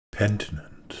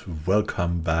Pentiment.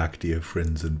 Welcome back, dear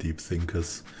friends and deep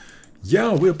thinkers.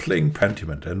 Yeah, we're playing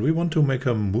Pentiment and we want to make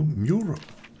a mural.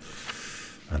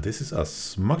 And this is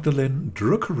us, Magdalene,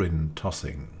 Druckeryn,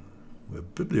 Tassing. We're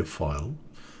bibliophile,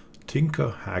 tinker,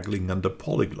 haggling, and a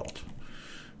polyglot.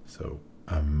 So,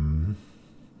 and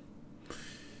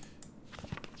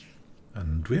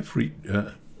we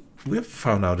have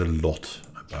found out a lot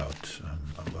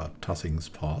about Tassing's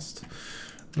past.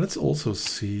 Let's also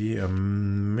see,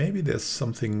 maybe there's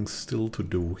something still to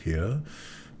do here,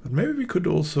 but maybe we could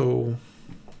also...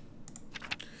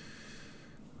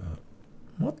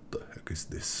 what the heck is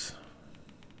this?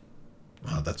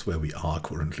 Ah, that's where we are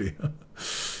currently.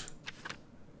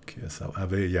 Okay, so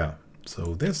yeah.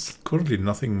 So there's currently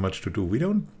nothing much to do. We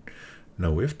don't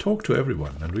know. We've talked to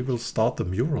everyone, and we will start the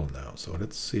mural now. So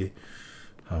let's see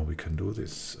how we can do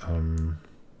this.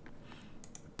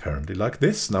 Apparently like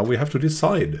this. Now we have to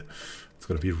decide. It's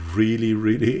going to be really,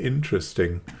 really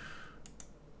interesting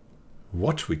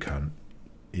what we can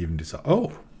even decide.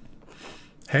 Oh,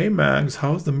 hey Mags,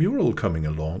 how's the mural coming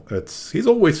along? He's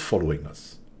always following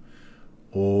us.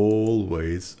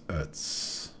 Always.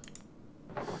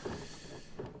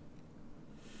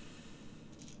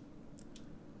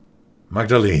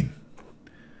 Magdalene,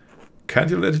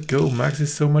 can't you let it go? Max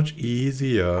is so much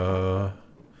easier.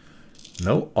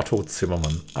 No, Otto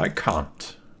Zimmermann, I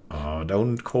can't.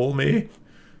 Don't call me.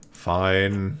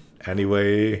 Fine.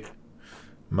 Anyway,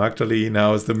 Magdalene,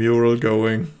 how's the mural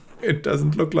going? It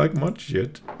doesn't look like much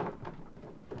yet.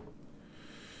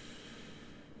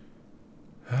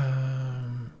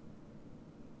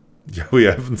 Yeah, we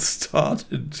haven't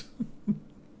started.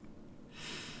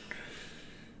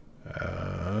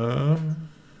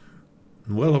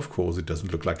 Well, of course, it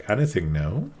doesn't look like anything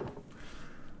now.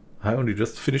 I only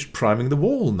just finished priming the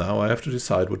wall. Now I have to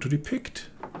decide what to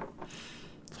depict.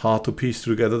 It's hard to piece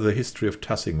together the history of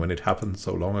Tassing when it happened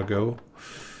so long ago.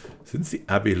 Since the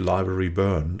Abbey library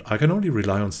burned, I can only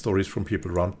rely on stories from people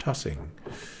around Tassing.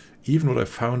 Even what I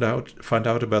find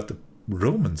out about the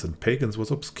Romans and pagans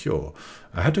was obscure.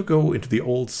 I had to go into the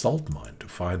old salt mine to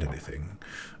find anything.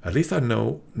 At least I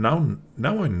know now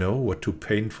I know what to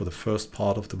paint for the first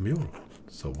part of the mural.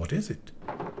 So what is it?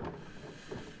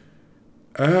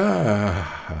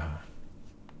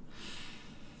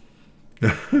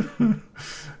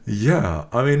 Yeah,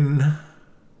 I mean,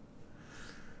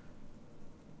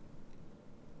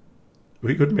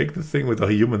 we could make the thing with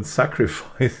our human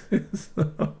sacrifices.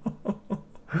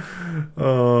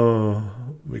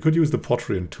 We could use the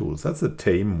pottery and tools. That's a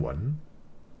tame one.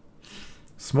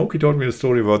 Smokey told me a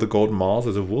story about the god Mars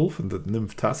as a wolf and the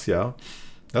nymph Tassia.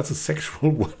 That's a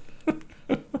sexual one.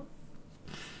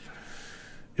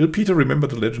 Peter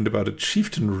remembered the legend about a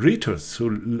chieftain Ritus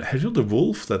who held a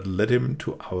wolf that led him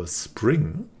to our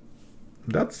spring.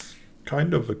 That's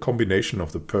kind of a combination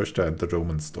of the Persia and the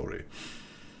Roman story.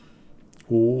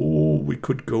 Or we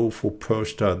could go for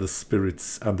Persia, the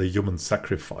spirits, and the human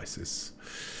sacrifices.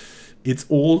 It's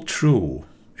all true.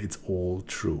 It's all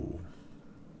true.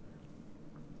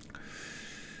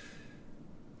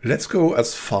 Let's go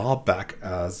as far back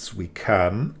as we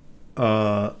can.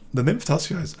 The nymph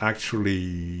Tassia is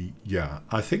actually, yeah,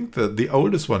 I think that the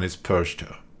oldest one is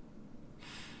Persia.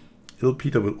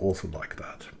 Peter will also like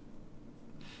that.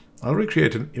 I'll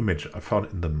recreate an image I found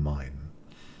in the mine.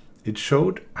 It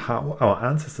showed how our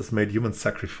ancestors made human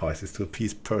sacrifices to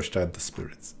appease Persia and the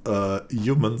spirits.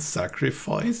 Human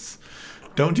sacrifice?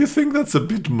 Don't you think that's a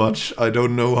bit much? I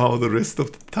don't know how the rest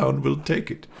of the town will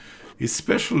take it.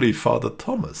 Especially Father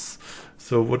Thomas.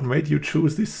 So what made you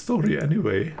choose this story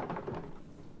anyway?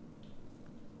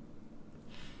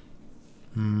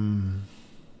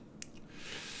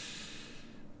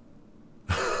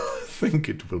 I think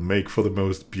it will make for the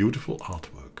most beautiful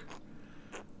artwork.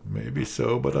 Maybe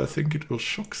so, but I think it will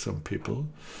shock some people.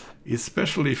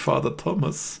 Especially Father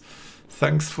Thomas.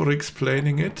 Thanks for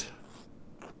explaining it.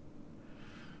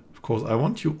 Of course, I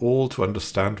want you all to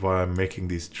understand why I'm making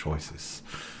these choices.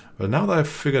 Well, now that I've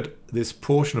figured this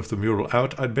portion of the mural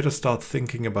out, I'd better start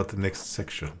thinking about the next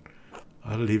section.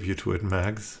 I'll leave you to it,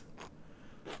 Mags.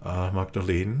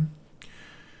 Magdalene.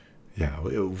 Yeah,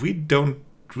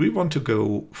 we want to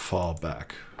go far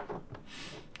back.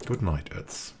 Good night,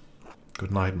 Eds.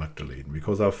 Good night, Magdalene,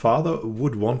 because our father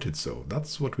would want it so.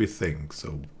 That's what we think,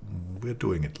 so we're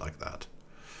doing it like that.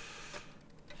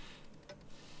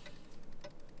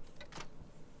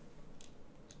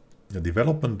 The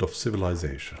development of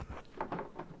civilization.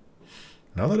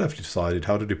 Now that I've decided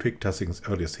how to depict Tassing's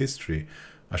earliest history,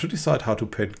 I should decide how to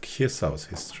paint Kirsau's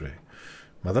history.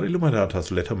 Mother Illuminata's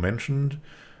letter mentioned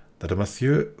that a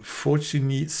Monsieur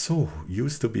Fortuny So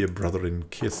used to be a brother in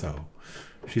Kirsau.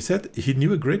 She said he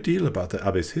knew a great deal about the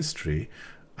Abbey's history.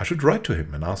 I should write to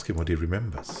him and ask him what he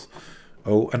remembers.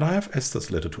 Oh, and I have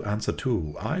Esther's letter to answer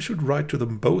too. I should write to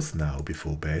them both now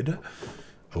before bed.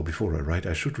 Oh, before I write,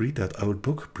 I should read that old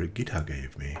book Brigitta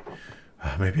gave me.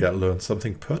 Maybe I'll learn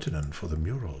something pertinent for the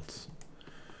murals.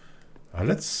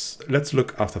 Let's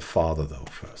look after Father, though,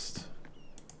 first.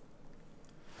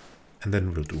 And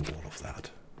then we'll do all of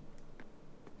that.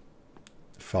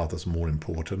 Father's more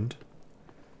important.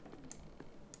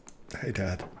 Hey,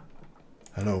 Dad.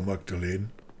 Hello,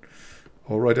 Magdalene.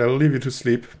 All right, I'll leave you to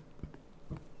sleep.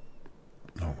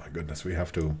 Oh, my goodness, we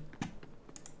have to...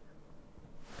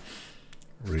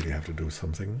 really have to do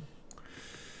something.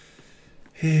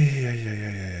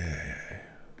 Yeah.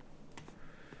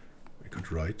 We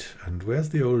could write. And where's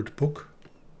the old book?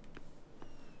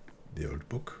 The old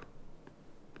book.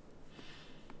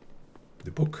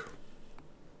 The book.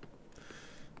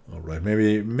 All right,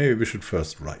 maybe we should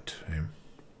first write. Eh?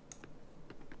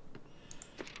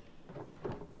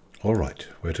 All right,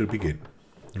 where to begin?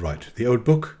 Right, the old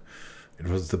book. It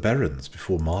was the Barons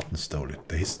before Martin stole it,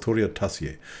 the Hysteria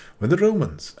Tassing. When the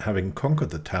Romans, having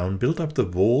conquered the town, built up the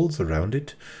walls around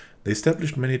it, they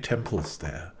established many temples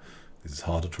there. This is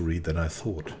harder to read than I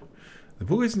thought. The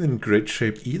book isn't in great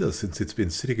shape either, since it's been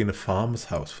sitting in a farmer's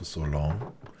house for so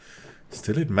long.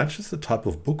 Still, it matches the type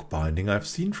of book binding I've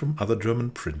seen from other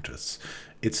German printers.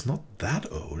 It's not that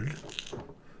old.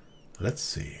 Let's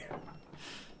see.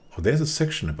 Oh, there's a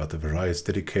section about the various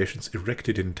dedications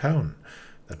erected in town.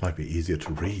 That might be easier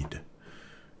to read.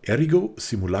 Ergo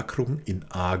simulacrum in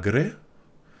agre,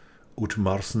 ut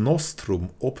Mars nostrum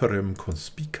operem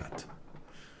conspicat.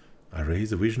 I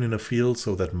raise a vision in a field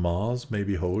so that Mars may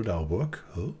behold our work.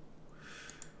 Huh?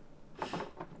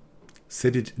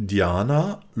 Sedit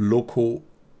Diana loco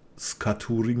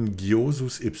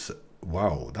scaturingiosus ipse.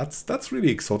 Wow, that's really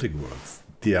exotic words.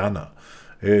 Diana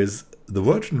is the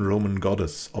Virgin Roman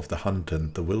goddess of the hunt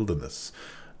and the wilderness.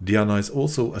 Diana is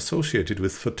also associated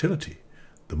with fertility,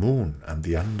 the moon, and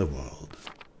the underworld.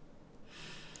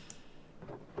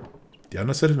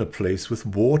 Diana sat in a place with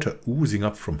water oozing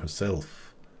up from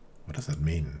herself. What does that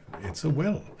mean? It's a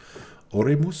well.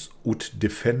 Oremus ut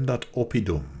defendat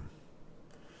oppidum.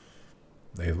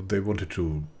 They wanted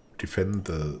to defend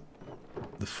the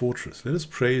fortress. Let us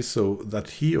pray so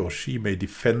that he or she may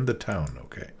defend the town.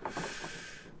 Okay.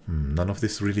 None of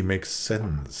this really makes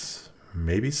sense.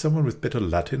 Maybe someone with better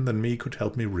Latin than me could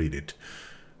help me read it.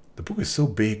 The book is so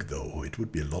big, though, it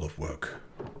would be a lot of work.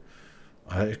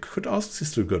 I could ask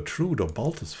Sister Gertrude or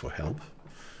Baltus for help.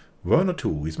 Werner,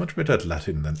 too, is much better at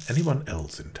Latin than anyone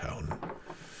else in town.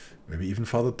 Maybe even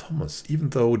Father Thomas,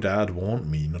 even though Dad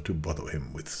warned me not to bother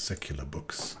him with secular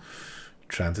books.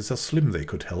 Chances are slim they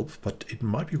could help, but it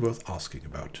might be worth asking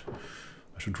about.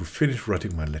 I should finish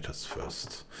writing my letters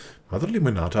first. Mother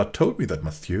Limonata told me that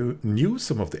Mathieu knew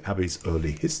some of the Abbey's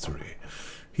early history.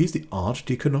 He's the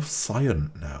Archdeacon of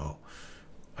Sion now.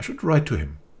 I should write to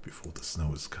him before the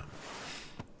snows come.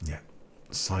 Yeah,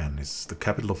 Sion is the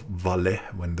capital of Valais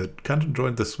when the canton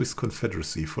joined the Swiss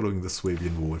Confederacy following the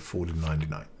Swabian War in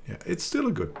 1499. Yeah, it's still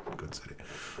a good city.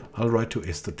 I'll write to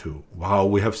Esther too. Wow,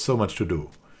 we have so much to do.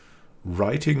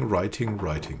 Writing.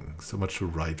 So much to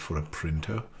write for a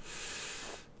printer.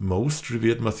 Most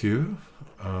revered Mathieu,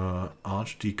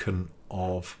 Archdeacon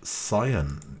of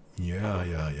Sion.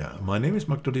 Yeah. My name is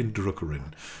Magdalene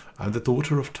Druckeryn. I'm the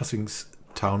daughter of Tassing's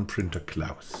town printer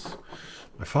Klaus.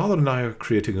 My father and I are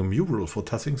creating a mural for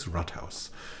Tassing's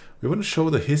Rathaus. We want to show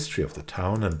the history of the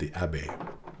town and the abbey.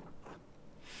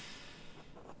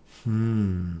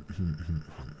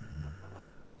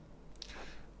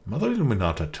 Mother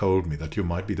Illuminata told me that you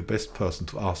might be the best person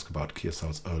to ask about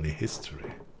Kirsau's early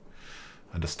history.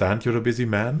 I understand you're a busy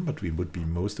man, but we would be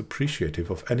most appreciative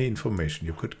of any information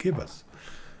you could give us.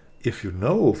 If you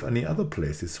know of any other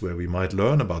places where we might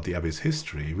learn about the Abbey's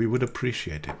history, we would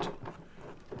appreciate it.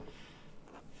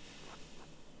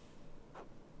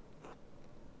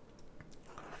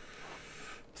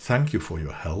 Thank you for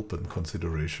your help and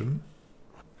consideration.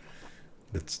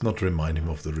 Let's not remind him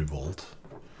of the revolt.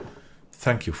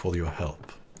 Thank you for your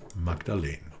help,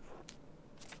 Magdalene.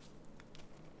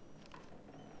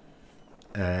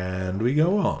 And we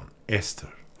go on.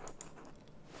 Esther,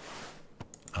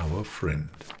 our friend.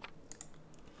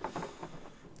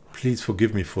 Please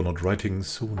forgive me for not writing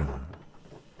sooner.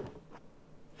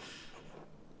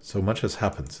 So much has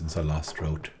happened since I last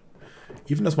wrote.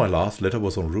 Even as my last letter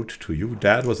was en route to you,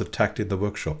 Dad was attacked in the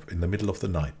workshop in the middle of the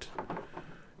night.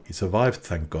 He survived,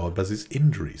 thank God, but his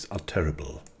injuries are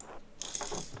terrible.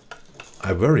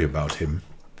 I worry about him.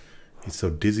 He's so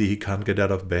dizzy he can't get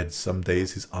out of bed. Some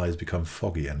days his eyes become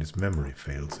foggy and his memory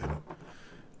fails him.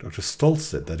 Dr. Stoltz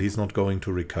said that he's not going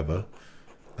to recover,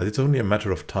 that it's only a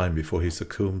matter of time before he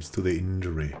succumbs to the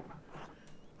injury.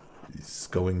 He's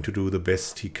going to do the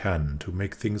best he can to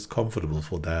make things comfortable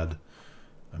for Dad.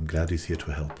 I'm glad he's here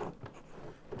to help.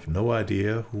 I've no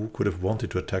idea who could have wanted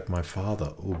to attack my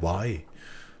father, or why.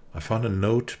 I found a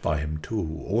note by him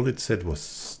too. All it said was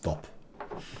stop.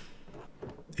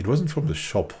 It wasn't from the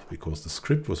shop, because the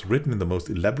script was written in the most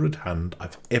elaborate hand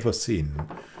I've ever seen.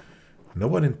 No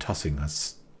one in Tassing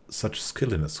has such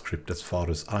skill in a script as far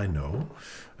as I know,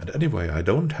 and anyway, I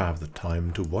don't have the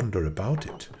time to wonder about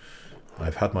it.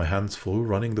 I've had my hands full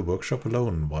running the workshop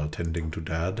alone while tending to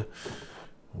Dad.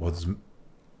 What's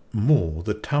more,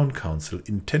 the town council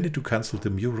intended to cancel the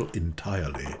mural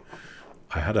entirely.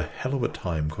 I had a hell of a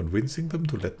time convincing them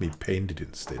to let me paint it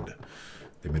instead.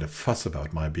 They made a fuss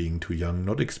about my being too young,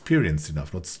 not experienced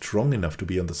enough, not strong enough to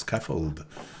be on the scaffold.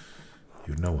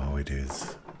 You know how it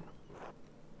is.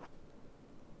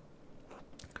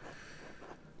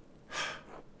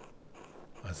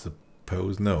 I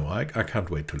suppose... No, I can't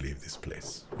wait to leave this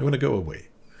place. I want to go away.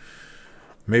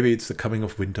 Maybe it's the coming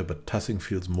of winter, but Tassing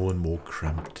feels more and more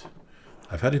cramped.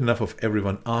 I've had enough of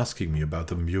everyone asking me about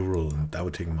the mural and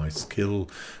doubting my skill.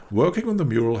 Working on the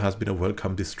mural has been a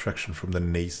welcome distraction from the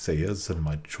naysayers and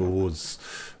my chores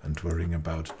and worrying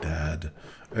about Dad.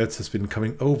 Ernst has been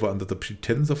coming over under the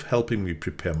pretense of helping me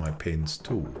prepare my paints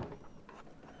too.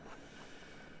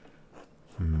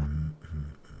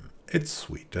 It's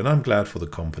sweet, and I'm glad for the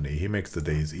company. He makes the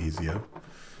days easier.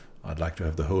 I'd like to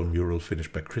have the whole mural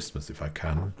finished by Christmas if I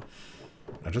can.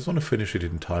 I just want to finish it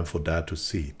in time for Dad to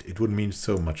see it. It would mean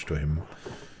so much to him.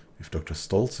 If Dr.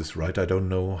 Stoltz is right, I don't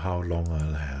know how long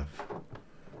I'll have.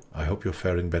 I hope you're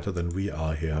faring better than we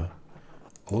are here.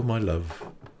 All my love,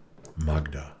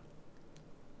 Magda.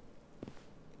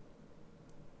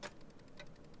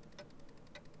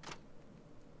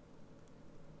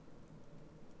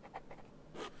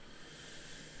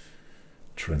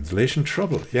 Translation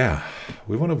trouble. Yeah,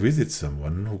 we want to visit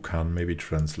someone who can maybe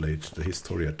translate the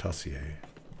Hysteria Tassier.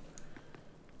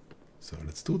 So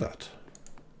let's do that.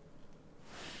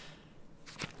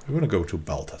 We're going to go to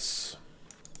Balthus.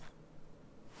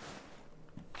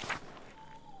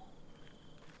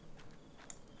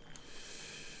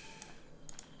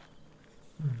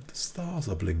 The stars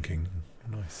are blinking.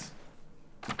 Nice.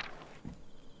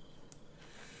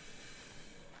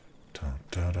 Da,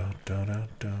 da, da, da, da,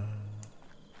 da.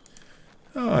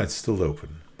 Ah, it's still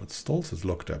open, but Stoltz is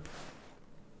locked up.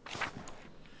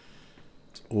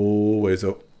 It's always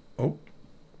oh.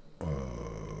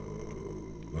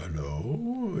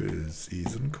 Hello, is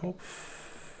Isenkopf?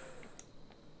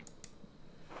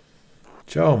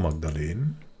 Ciao,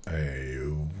 Magdalene. Hey,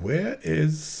 where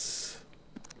is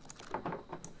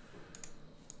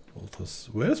Balthus?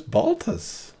 Where's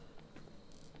Balthus?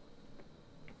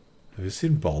 Have you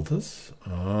seen Balthus?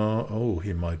 Oh,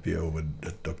 he might be over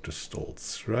at Dr.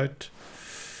 Stoltz, right?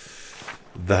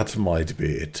 That might be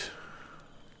it.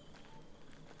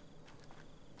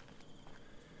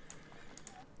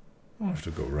 I'll have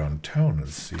to go around town and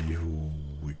see who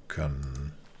we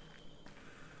can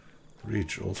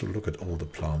reach. Also look at all the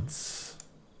plants.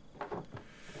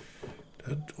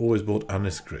 Dad always bought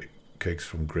anise cakes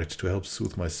from Gret to help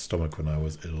soothe my stomach when I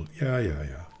was ill. Yeah.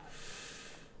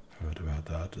 Heard about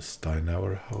that. The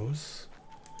Steinauer house.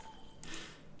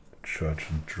 Church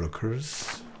and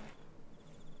Druckers.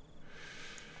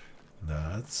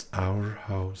 That's our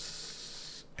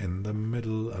house in the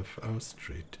middle of our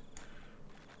street.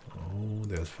 Oh,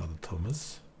 there's Father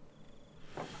Thomas.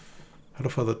 Hello,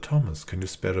 Father Thomas. Can you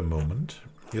spare a moment?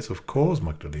 Yes, of course,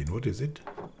 Magdalene. What is it?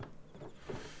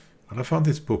 Well, I found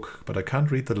this book, but I can't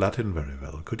read the Latin very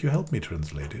well. Could you help me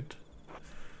translate it?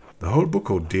 The whole book,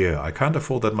 oh dear. I can't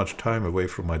afford that much time away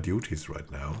from my duties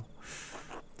right now.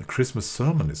 The Christmas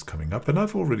sermon is coming up, and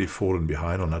I've already fallen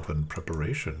behind on Advent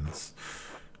preparations.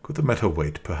 Could the matter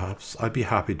wait, perhaps? I'd be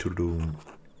happy to do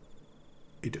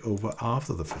it over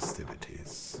after the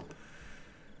festivities.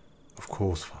 Of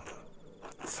course, Father.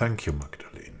 Thank you,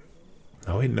 Magdalene.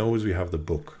 Now he knows we have the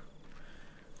book.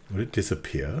 Will it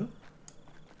disappear?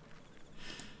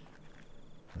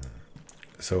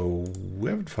 So we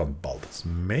haven't found Balthus.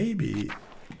 Maybe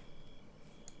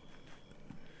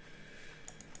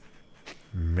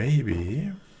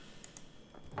I'm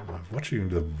watching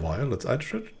the violets. I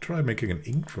should try making an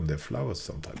ink from their flowers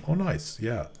sometime. Oh, nice.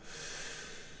 Yeah.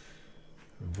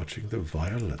 I'm watching the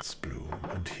violets bloom.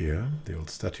 And here, the old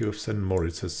statue of St.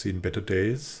 Moritz has seen better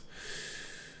days.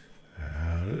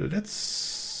 Let's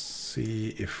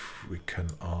see if we can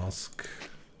ask...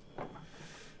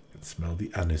 Smell the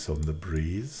anise on the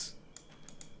breeze.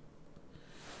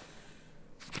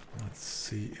 Let's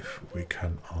see if we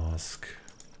can ask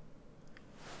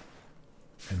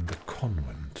in the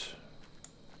convent.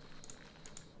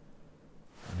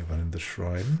 Anyone in the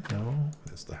shrine? No,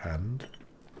 there's the hand.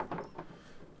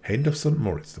 Hand of St.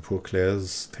 Moritz. The poor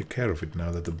Clares take care of it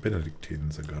now that the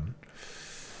Benedictines are gone.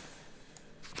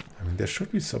 I mean, there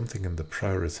should be something in the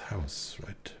prioress house,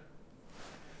 right?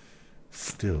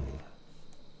 Still.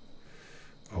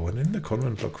 Oh, and in the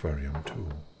convent aquarium too.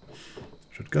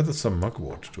 Should gather some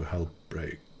mugwort to help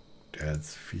break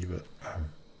Dad's fever.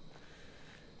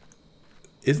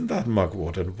 Isn't that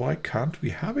mugwort, and why can't we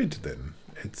have it then?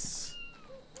 It's...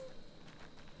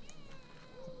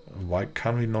 Why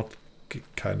can we not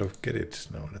kind of get it?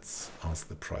 No, let's ask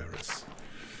the prioress.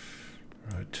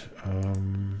 Right,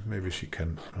 maybe she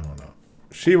can... Oh no,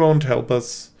 she won't help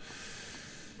us.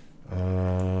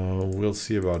 We'll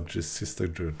see about just Sister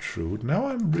Gertrude. Now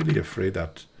I'm really afraid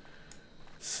that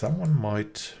someone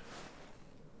might...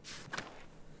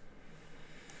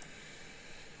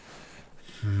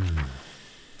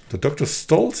 The Dr.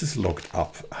 Stolz is locked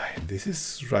up. This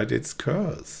is right, it's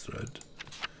cursed, right?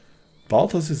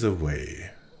 Balthus is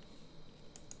away.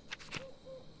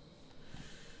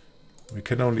 We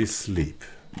can only sleep.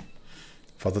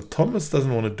 Father Thomas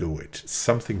doesn't want to do it.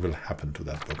 Something will happen to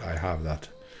that book. I have that.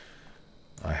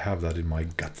 I have that in my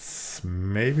guts.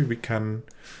 Maybe we can...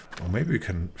 Or maybe we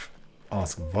can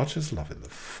ask Vacheslav in the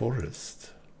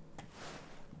forest.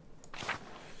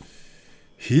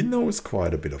 He knows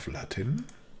quite a bit of Latin.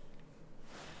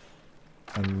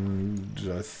 And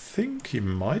I think he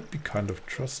might be kind of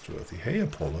trustworthy. Hey,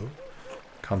 Apollo.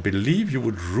 Can't believe you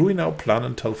would ruin our plan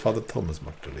and tell Father Thomas,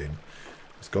 Magdalene.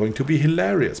 It's going to be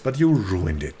hilarious, but you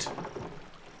ruined it.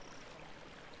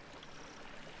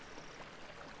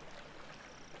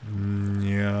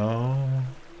 Yeah.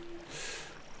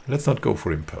 Let's not go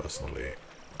for him personally.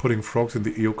 Putting frogs in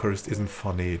the Eucharist isn't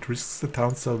funny. It risks the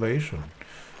town's salvation.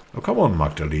 Oh, come on,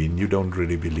 Magdalene. You don't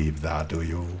really believe that, do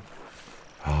you?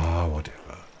 Ah,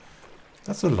 whatever.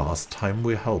 That's the last time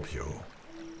we help you.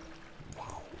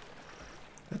 Wow.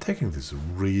 They're taking this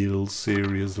real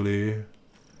seriously.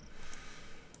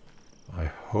 I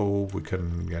hope we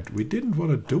can get... We didn't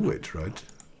want to do it, right?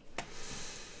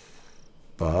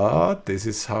 But this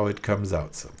is how it comes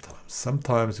out sometimes.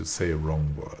 Sometimes you say a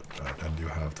wrong word, right? And you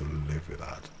have to live with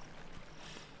that.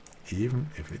 Even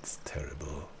if it's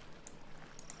terrible.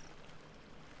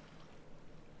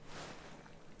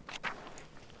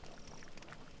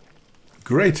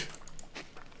 Great!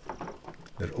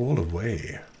 They're all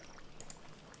away.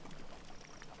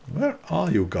 Where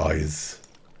are you guys?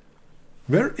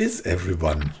 Where is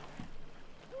everyone?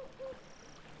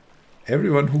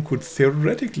 Everyone who could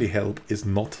theoretically help is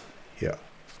not here.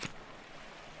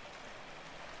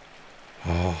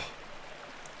 Oh.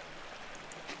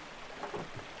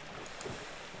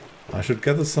 I should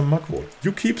gather some mugwort.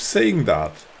 You keep saying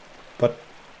that, but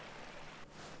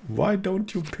why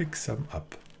don't you pick some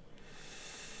up?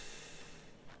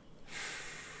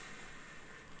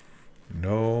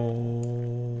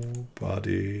 Nobody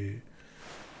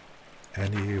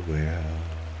anywhere.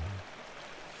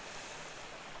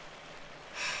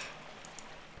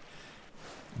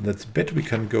 Let's bet we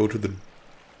can go to the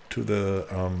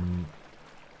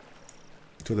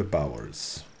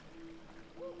Bowers.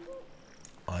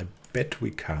 I bet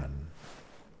we can.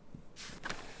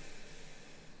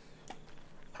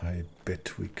 I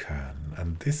bet we can.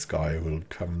 And this guy will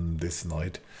come this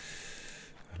night.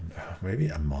 And maybe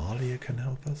Amalia can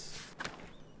help us?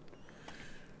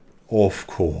 Of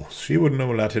course. She would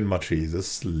know Latin much. She's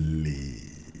asleep.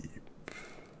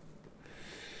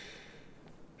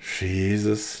 She's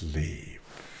asleep.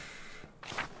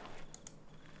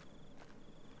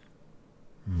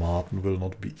 Martin will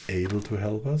not be able to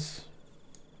help us.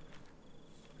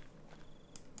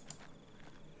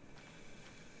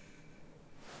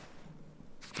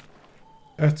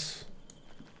 Ertz.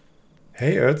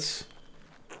 Hey, Ertz.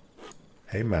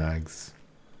 Hey, Mags.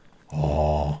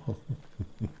 Oh.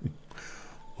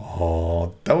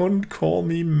 Oh, don't call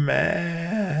me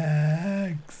Mags.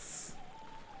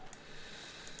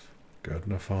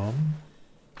 Gärtner Farm.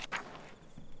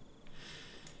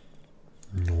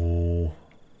 No.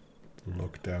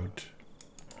 Locked out.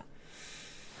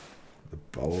 The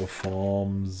Bauer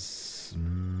Farms.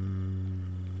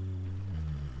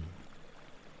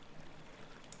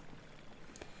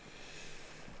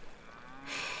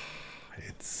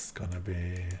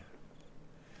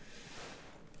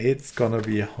 It's gonna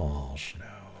be harsh now.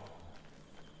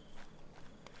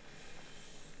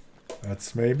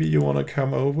 That's maybe you wanna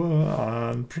come over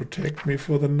and protect me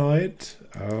for the night?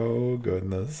 Oh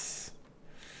goodness.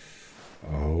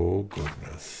 Oh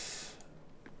goodness.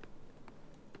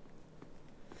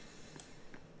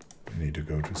 need to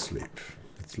go to sleep.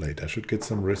 It's late. I should get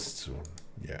some rest soon.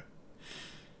 Yeah.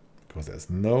 Because there's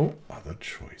no other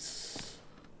choice.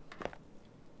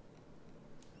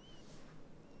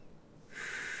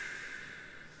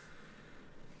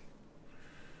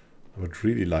 I would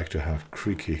really like to have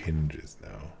creaky hinges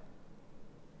now.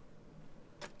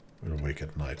 We'll wake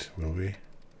at night, will we?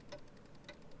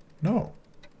 No.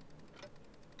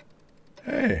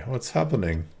 Hey, what's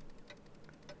happening?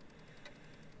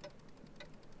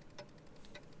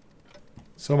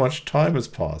 So much time has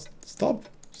passed. Stop,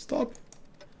 stop.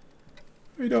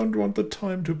 We don't want the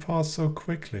time to pass so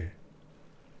quickly.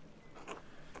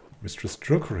 Mistress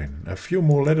Druckeryn, a few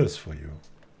more letters for you.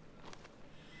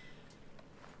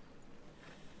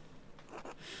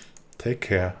 Take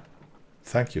care.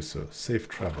 Thank you, sir. Safe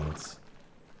travels.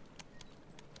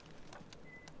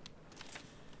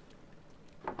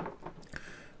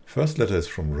 First letter is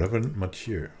from Reverend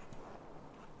Mathieu.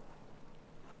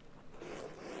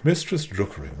 Mistress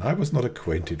Druckeryn, I was not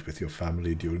acquainted with your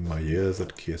family during my years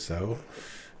at Kirsau.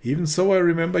 Even so, I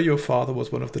remember your father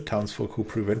was one of the townsfolk who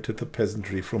prevented the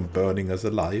peasantry from burning us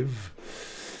alive.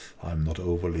 I am not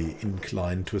overly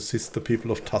inclined to assist the people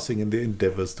of Tassing in their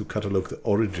endeavours to catalogue the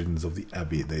origins of the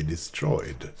abbey they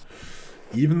destroyed.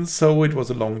 Even so, it was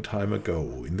a long time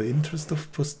ago. In the interest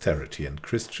of posterity and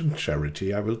Christian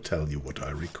charity, I will tell you what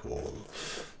I recall.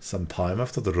 Some time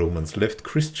after the Romans left,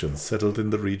 Christians settled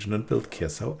in the region and built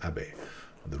Kirsau Abbey,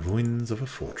 on the ruins of a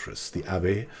fortress. The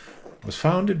abbey was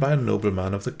founded by a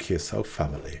nobleman of the Kirsau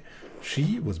family.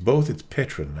 She was both its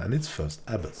patron and its first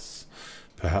abbess.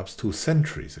 Perhaps 2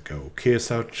 centuries ago,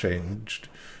 Kirsau changed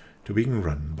to being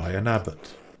run by an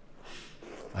abbot.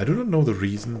 I do not know the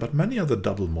reason, but many other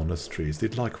double monasteries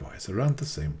did likewise around the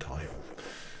same time.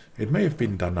 It may have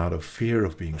been done out of fear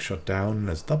of being shut down,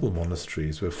 as double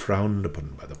monasteries were frowned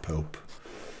upon by the Pope.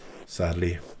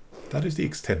 Sadly, that is the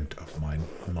extent of my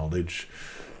knowledge.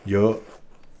 Your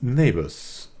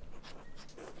neighbours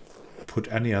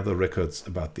put any other records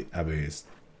about the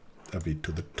abbey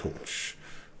to the torch.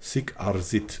 Sic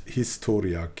arsit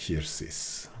historia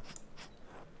Kirsis.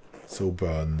 So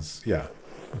burns, yeah,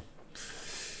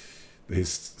 the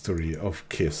history of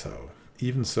Kirsau.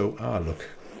 Even so, look,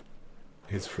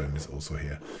 his friend is also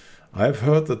here. I have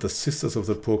heard that the Sisters of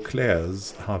the Poor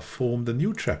Clares have formed a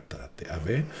new chapter at the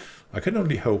abbey. I can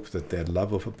only hope that their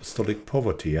love of apostolic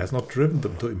poverty has not driven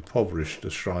them to impoverish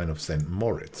the shrine of St.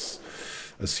 Moritz.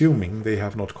 Assuming they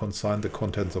have not consigned the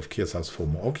contents of Kirsau's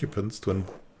former occupants to a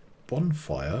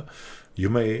bonfire, you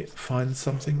may find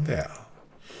something there.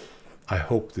 I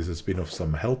hope this has been of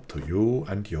some help to you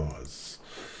and yours.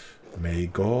 May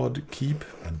God keep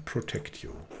and protect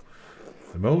you.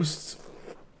 The Most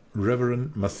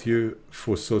Reverend Mathieu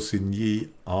Faussausigny,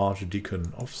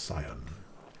 Archdeacon of Sion.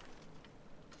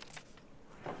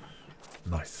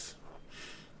 Nice.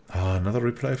 Another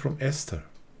reply from Esther.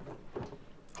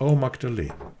 Oh,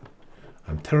 Magdalene,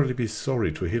 I'm terribly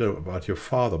sorry to hear about your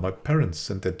father. My parents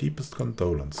sent their deepest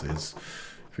condolences.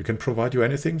 If we can provide you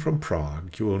anything from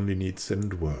Prague, you only need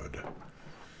send word.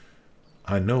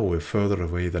 I know we're further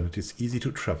away than it is easy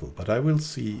to travel, but I will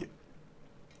see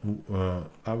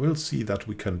that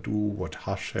we can do what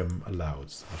Hashem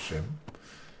allows. Hashem?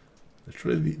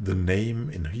 Literally the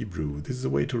name in Hebrew. This is a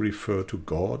way to refer to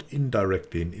God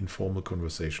indirectly in informal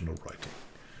conversational writing.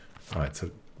 It's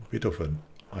a bit of an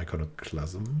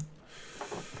iconoclasm.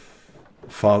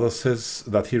 Father says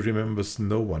that he remembers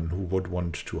no one who would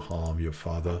want to harm your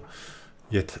father.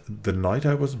 Yet the night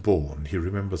I was born, he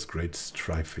remembers great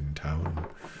strife in town.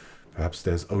 Perhaps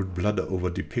there's old blood over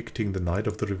depicting the night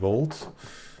of the revolt.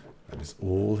 That is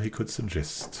all he could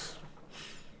suggest.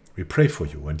 We pray for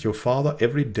you and your father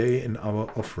every day in our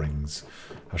offerings.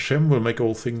 Hashem will make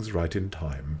all things right in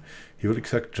time. He will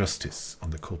exact justice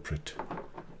on the culprit.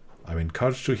 I'm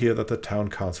encouraged to hear that the town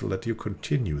council let you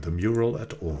continue the mural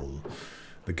at all.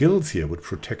 The guilds here would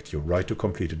protect your right to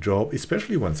complete a job,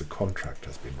 especially once a contract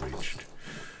has been reached.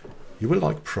 You will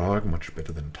like Prague much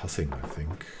better than Tassing, I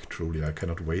think. Truly, I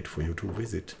cannot wait for you to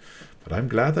visit. But I'm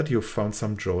glad that you've found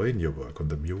some joy in your work on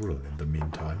the mural in the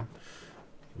meantime.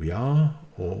 We are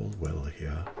all well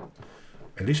here.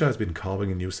 Elisha has been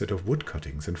carving a new set of wood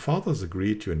cuttings, and Father's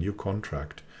agreed to a new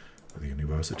contract with the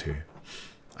university.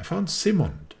 I found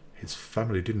Simond. His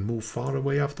family didn't move far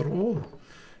away after all.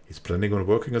 He's planning on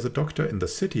working as a doctor in the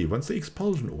city once the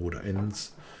expulsion order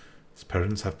ends. His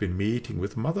parents have been meeting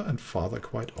with Mother and Father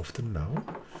quite often now,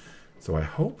 so I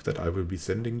hope that I will be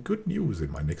sending good news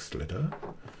in my next letter.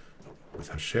 With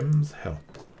Hashem's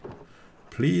help.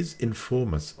 Please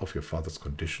inform us of your father's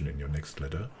condition in your next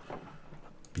letter.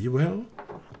 Be well,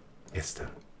 Esther.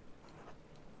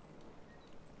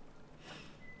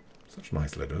 Such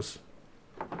nice letters.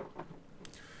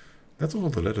 That's all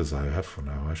the letters I have for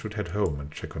now. I should head home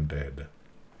and check on Dad.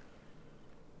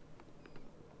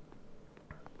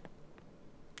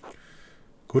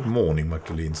 Good morning,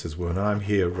 Magdalene, says Werner. I'm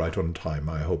here right on time.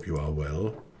 I hope you are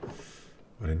well.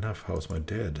 Well enough. How's my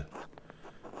dad?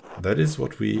 That is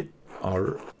what we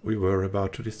were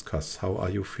about to discuss. How are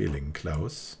you feeling,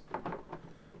 Klaus?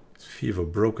 His fever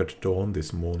broke at dawn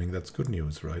this morning. That's good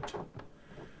news, right?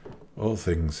 All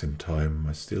things in time.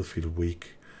 I still feel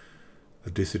weak. The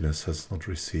dizziness has not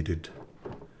receded.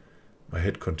 My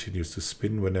head continues to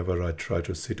spin whenever I try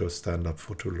to sit or stand up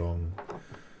for too long.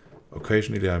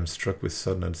 Occasionally I am struck with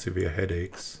sudden and severe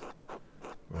headaches.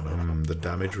 The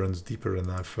damage runs deeper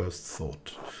than I first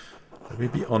thought. Let me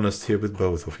be honest here with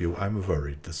both of you. I'm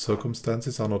worried. The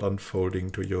circumstances are not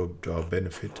unfolding to our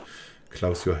benefit.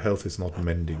 Klaus, your health is not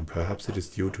mending. Perhaps it is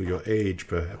due to your age.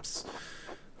 Perhaps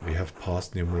we have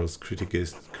passed numerous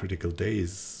critical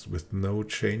days with no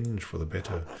change for the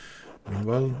better.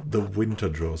 Meanwhile, the winter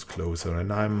draws closer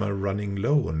and I'm running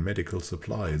low on medical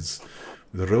supplies.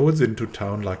 The roads into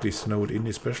town likely snowed in,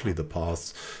 especially the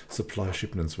paths. Supply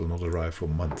shipments will not arrive for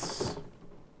months.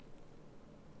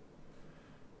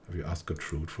 Have you asked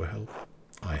Gertrude for help?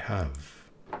 I have.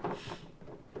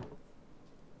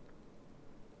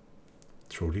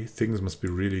 Truly, things must be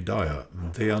really dire.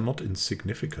 They are not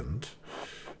insignificant.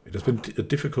 It has been a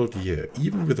difficult year.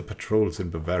 Even with the patrols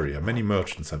in Bavaria, many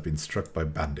merchants have been struck by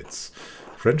bandits.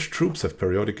 French troops have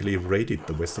periodically raided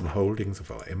the western holdings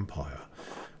of our empire.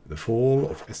 The fall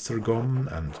of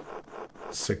Esztergom and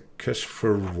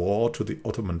Szekesfehr war to the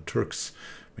Ottoman Turks,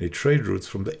 many trade routes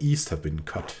from the east have been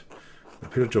cut. The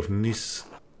pillage of Nice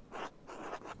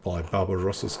by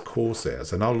Barbarossa's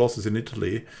corsairs and our losses in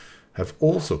Italy have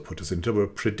also put us into a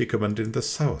predicament in the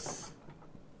south.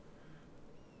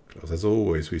 As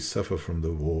always, we suffer from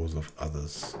the wars of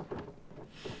others.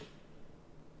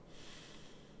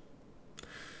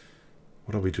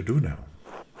 What are we to do now?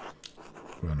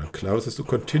 Well, now Klaus has to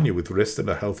continue with rest and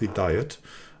a healthy diet.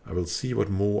 I will see what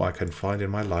more I can find in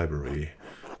my library.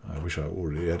 I wish I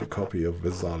already had a copy of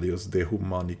Vesalius De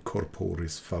Humani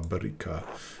Corporis Fabrica.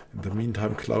 In the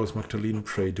meantime, Klaus, Magdalene,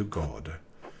 pray to God.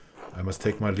 I must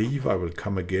take my leave. I will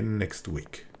come again next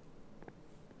week.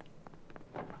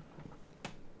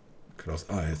 Klaus,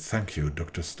 I thank you,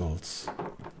 Dr. Stolz.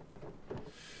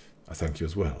 I thank you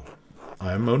as well.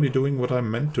 I am only doing what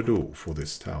I'm meant to do for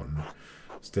this town.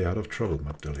 Stay out of trouble,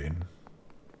 Magdalene.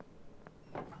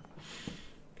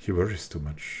 He worries too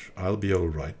much. I'll be all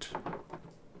right.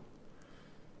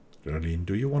 Darlene,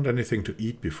 do you want anything to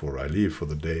eat before I leave for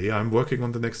the day? I'm working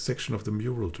on the next section of the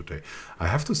mural today. I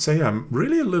have to say I'm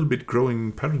really a little bit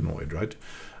growing paranoid, right?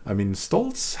 I mean,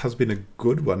 Stolz has been a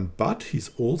good one, but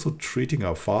he's also treating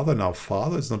our father, and our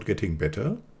father is not getting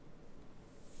better.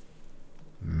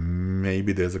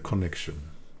 Maybe there's a connection,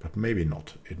 but maybe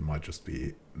not. It might just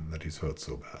be that he's hurt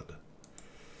so bad.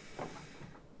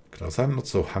 Klaus, I'm not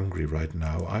so hungry right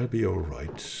now. I'll be all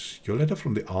right. Your letter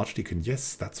from the Archdeacon.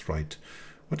 Yes, that's right.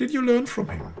 What did you learn from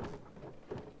him?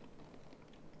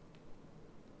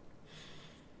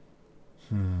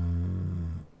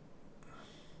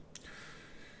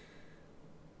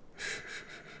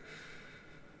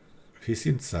 He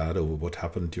seemed sad over what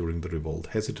happened during the revolt,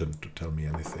 hesitant to tell me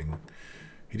anything.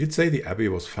 He did say the abbey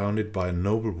was founded by a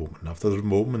noblewoman. After the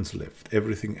Romans left,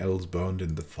 everything else burned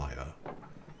in the fire.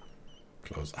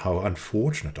 Klaus, how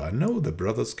unfortunate. I know the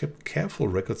brothers kept careful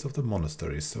records of the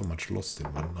monastery. So much lost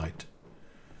in one night.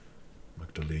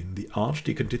 Magdalene, the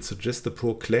Archdeacon did suggest the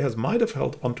poor Clares might have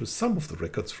held onto some of the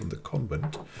records from the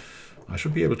convent. I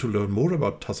should be able to learn more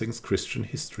about Tassing's Christian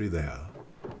history there.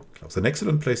 Klaus, an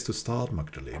excellent place to start,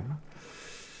 Magdalene.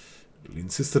 Magdalene,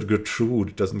 Sister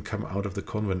Gertrude doesn't come out of the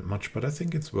convent much, but I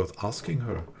think it's worth asking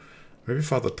her. Maybe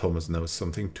Father Thomas knows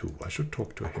something too. I should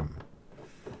talk to him.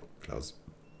 Klaus,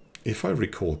 if I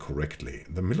recall correctly,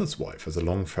 the miller's wife has a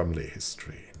long family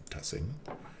history in Tassing.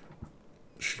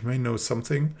 She may know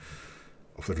something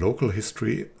of the local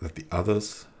history that the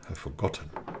others have forgotten.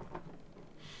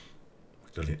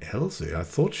 Magdalene, Elsie, I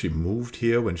thought she moved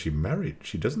here when she married.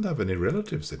 She doesn't have any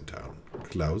relatives in town.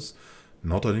 Klaus,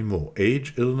 not anymore.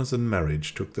 Age, illness, and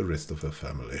marriage took the rest of her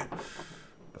family.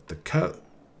 But the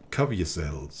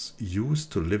Caviezel's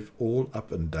used to live all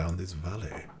up and down this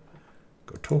valley.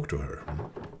 Go talk to her.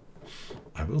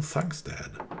 I will, thanks,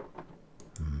 Dad.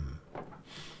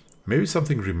 Maybe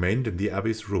something remained in the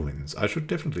abbey's ruins. I should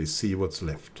definitely see what's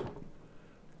left.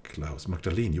 Klaus,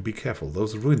 Magdalene, you be careful.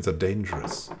 Those ruins are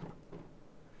dangerous.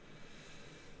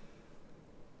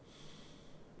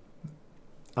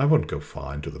 I won't go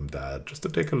far into them, Dad. Just to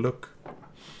take a look.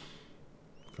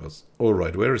 Klaus, all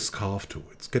right, wear a scarf too.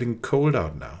 It's getting cold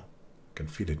out now. can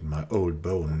feel it in my old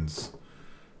bones.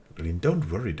 Magdalene,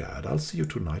 don't worry, Dad. I'll see you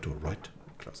tonight, all right?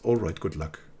 Klaus, all right, good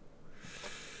luck.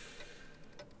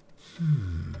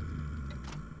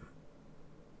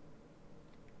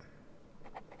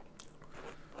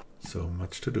 So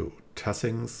much to do.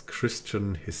 Tassing's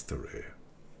Christian history.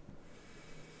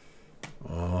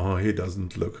 Oh, he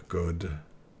doesn't look good.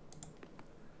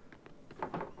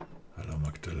 Hello,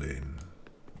 Magdalene.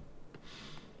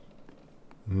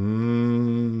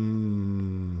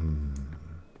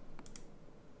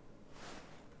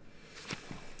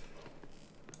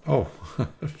 Oh,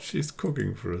 she's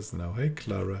cooking for us now. Hey,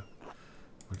 Clara.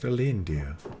 Magdalene,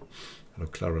 dear. Hello,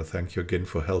 Clara. Thank you again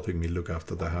for helping me look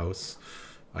after the house.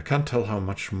 I can't tell how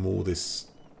much more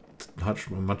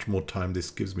time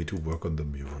this gives me to work on the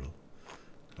mural.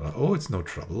 Oh, it's no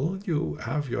trouble. You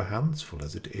have your hands full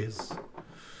as it is.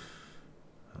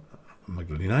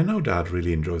 Magdalene, I know Dad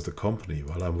really enjoys the company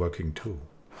while I'm working too.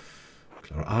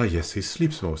 Clara, ah yes, he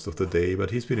sleeps most of the day,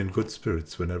 but he's been in good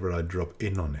spirits whenever I drop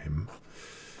in on him.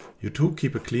 You two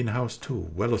keep a clean house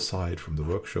too, well aside from the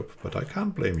workshop, but I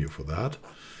can't blame you for that.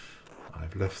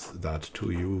 I've left that to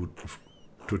you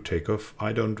to take off.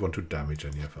 I don't want to damage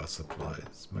any of our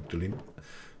supplies. Magdalene,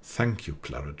 thank you,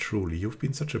 Clara, truly. You've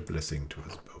been such a blessing to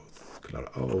us both.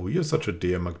 Clara, oh, you're such a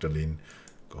dear, Magdalene.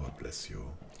 God bless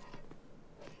you.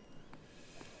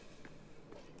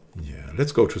 Yeah,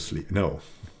 let's go to sleep. No.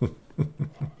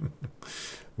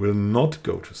 We'll not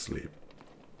go to sleep.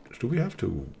 Do we have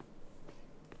to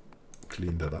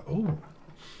clean that up? Oh,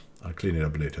 I'll clean it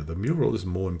up later. The mural is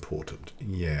more important.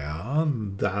 Yeah,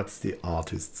 that's the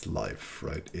artist's life,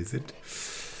 right? Is it?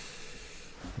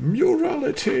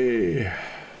 Murality!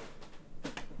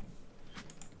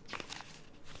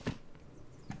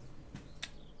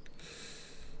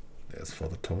 There's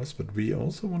Father Thomas, but we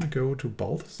also want to go to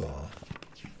Balthasar.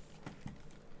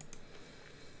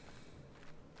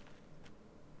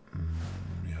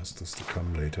 He asked us to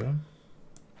come later.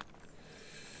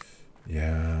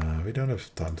 Yeah, we don't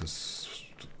have time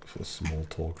for small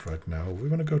talk right now. We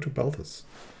want to go to Balthas.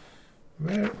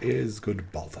 Where is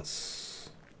good Balthas?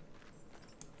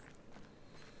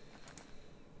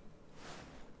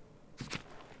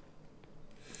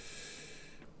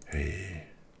 Hey.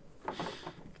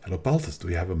 Hello, Balthas. Do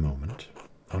you have a moment?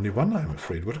 Only one, I'm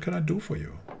afraid. What can I do for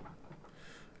you?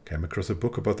 Came across a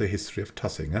book about the history of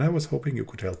Tassing, and I was hoping you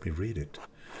could help me read it.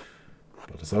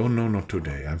 But oh no, not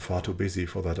today. I'm far too busy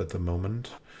for that at the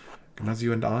moment.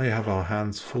 Ignazio and I have our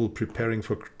hands full preparing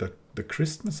for the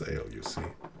Christmas ale, you see.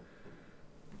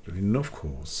 No, of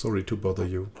course. Sorry to bother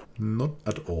you. Not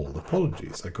at all.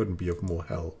 Apologies. I couldn't be of more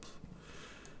help.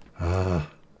 Ah,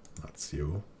 that's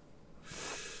you.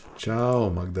 Ciao,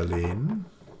 Magdalene.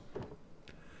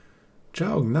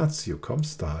 Ciao, Ignazio. Come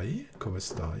stai? Come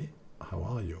stai? How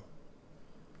are you?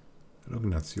 Hello,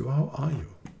 Ignazio. How are you?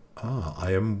 Ah,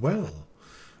 I am well.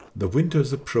 The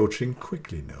winter's approaching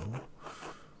quickly, no?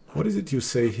 What is it you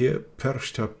say here?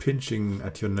 Perchta pinching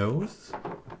at your nose?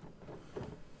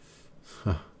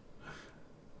 Huh.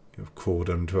 You've caught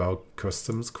on to our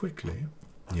customs quickly.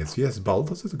 Yes, yes,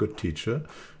 Balthas is a good teacher.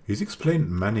 He's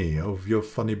explained many of your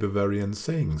funny Bavarian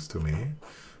sayings to me.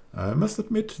 I must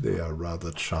admit they are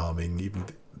rather charming, even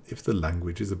if the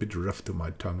language is a bit rough to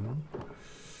my tongue.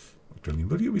 Magdalene,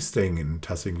 will you be staying in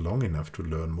Tassing long enough to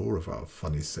learn more of our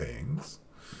funny sayings?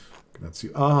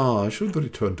 Ignazio, I should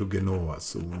return to Genoa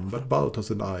soon, but Balthas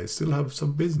and I still have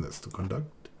some business to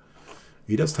conduct.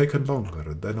 It has taken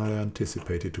longer than I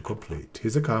anticipated to complete.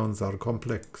 His accounts are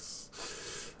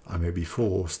complex. I may be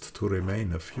forced to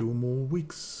remain a few more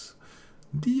weeks.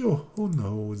 Dio, who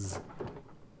knows?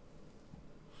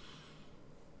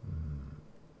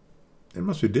 It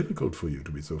must be difficult for you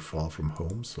to be so far from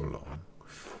home so long.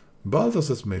 Balthas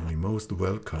has made me most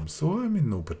welcome, so I'm in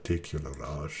no particular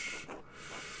rush.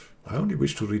 I only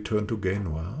wish to return to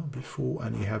Genoa before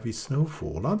any heavy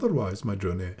snowfall. Otherwise, my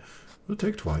journey will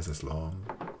take twice as long.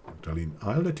 Magdalene,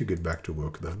 I'll let you get back to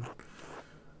work then.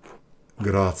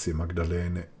 Grazie,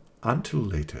 Magdalene. Until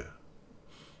later.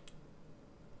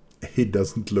 He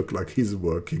doesn't look like he's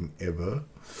working ever.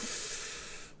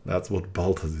 That's what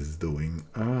Balthas is doing.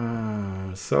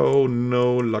 So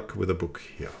no luck with a book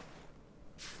here.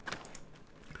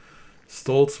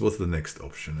 Stolz was the next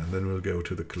option, and then we'll go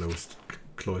to the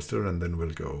cloister, and then we'll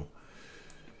go.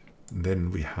 Then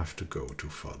we have to go to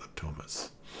Father Thomas.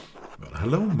 Well,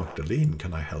 hello, Magdalene.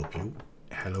 Can I help you?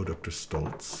 Hello, Dr.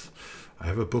 Stolz. I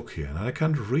have a book here, and I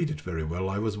can't read it very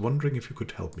well. I was wondering if you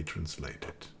could help me translate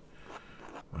it.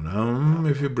 Well,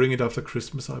 if you bring it after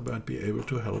Christmas, I might be able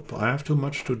to help. I have too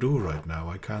much to do right now.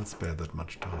 I can't spare that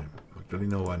much time.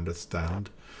 Magdalene, I understand.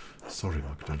 Sorry,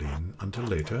 Magdalene. Until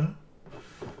later.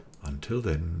 Until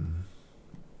then.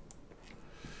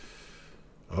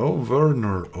 Oh,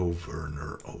 Werner, oh,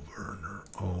 Werner, oh, Werner.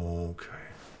 Okay.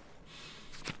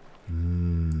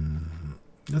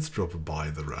 Let's drop by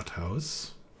the rat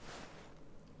house.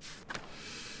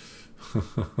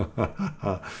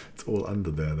 It's all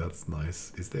under there, that's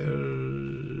nice. Is there...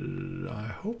 I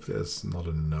hope there's not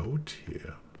a note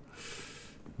here.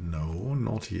 No,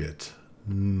 not yet.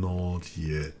 Not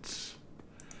yet.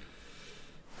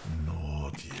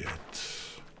 Not yet.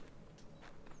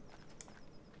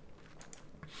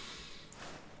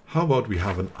 How about we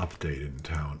have an update in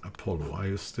town? Apollo, are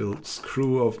you still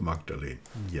screw of Magdalene?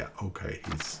 Yeah, okay,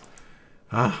 he's...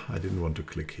 Ah, I didn't want to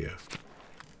click here.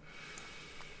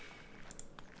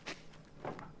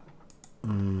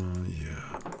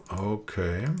 Yeah,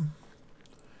 okay. You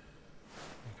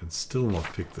can still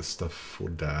not pick the stuff for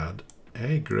Dad.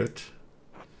 Hey, Grit.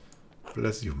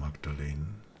 Bless you,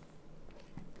 Magdalene.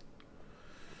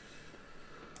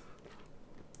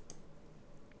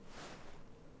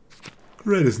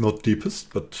 Grit is not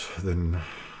deepest, but then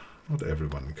not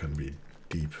everyone can be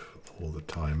deep all the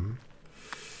time.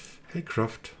 Hey,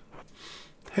 Croft.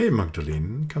 Hey,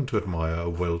 Magdalene. Come to admire a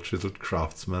well-chiseled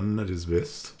craftsman at his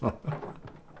best.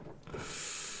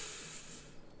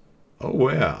 Oh,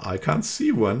 where? I can't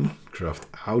see one. Croft.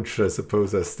 Ouch, I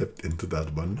suppose I stepped into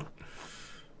that one.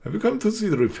 Have you come to see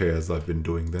the repairs I've been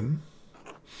doing then?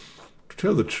 To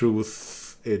tell the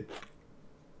truth,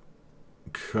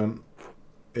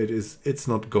 it's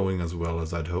not going as well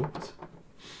as I'd hoped.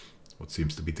 What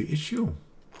seems to be the issue?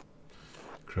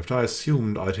 Croft, I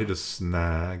assumed I'd hit a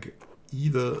snag,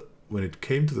 either when it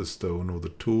came to the stone or the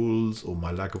tools or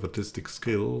my lack of artistic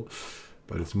skill.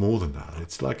 But it's more than that.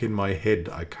 It's like in my head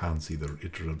I can't see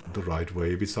it the right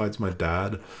way. Besides, my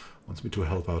dad wants me to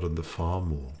help out on the farm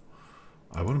more.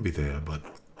 I want to be there, but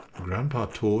Grandpa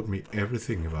taught me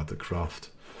everything about the craft.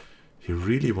 He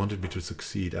really wanted me to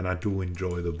succeed, and I do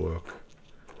enjoy the work.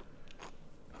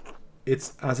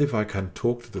 It's as if I can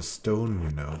talk to the stone,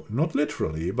 you know. Not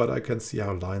literally, but I can see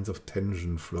how lines of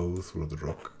tension flow through the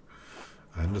rock.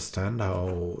 I understand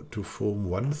how to form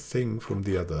one thing from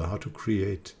the other, how to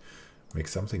create, make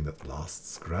something that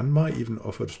lasts. Grandma even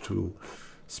offered to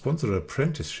sponsor an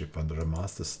apprenticeship under a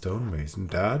master stonemason.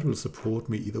 Dad will support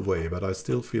me either way, but I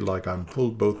still feel like I'm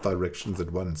pulled both directions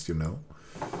at once, you know.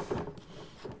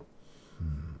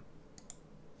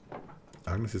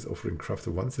 Agnes is offering Craft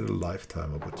a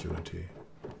once-in-a-lifetime opportunity.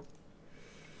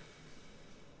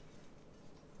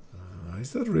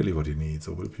 Is that really what he needs,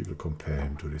 or will people compare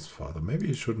him to his father? Maybe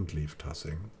he shouldn't leave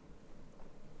Tassing.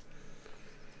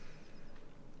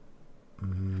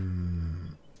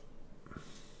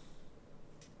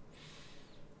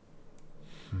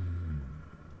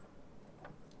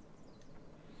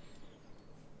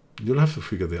 You'll have to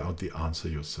figure out the answer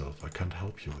yourself. I can't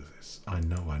help you with this. I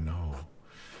know, I know.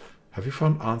 Have you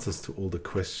found answers to all the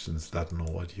questions that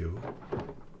gnaw at you?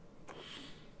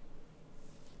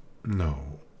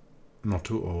 No, not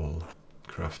to all.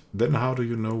 Craft. Then how do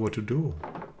you know what to do?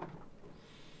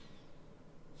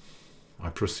 I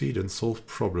proceed and solve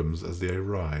problems as they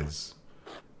arise.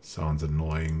 Sounds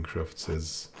annoying, Craft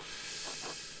says.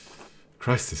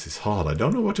 Christ, this is hard. I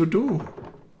don't know what to do.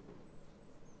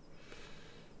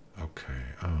 Okay,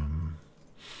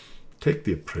 take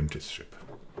the apprenticeship.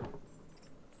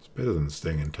 It's better than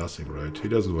staying in Tassing, right? He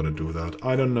doesn't want to do that.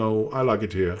 I don't know. I like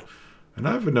it here. And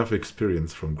I have enough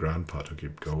experience from Grandpa to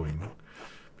keep going.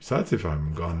 Besides, if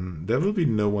I'm gone, there will be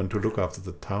no one to look after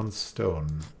the town's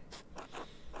stone.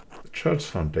 The church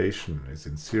foundation is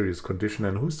in serious condition,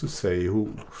 and who's to say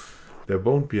there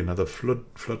won't be another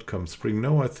flood come spring?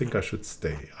 No, I think I should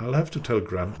stay. I'll have to tell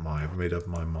Grandma I've made up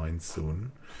my mind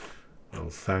soon. Well,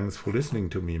 thanks for listening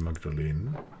to me,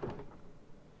 Magdalene.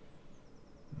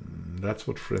 That's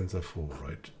what friends are for,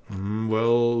 right?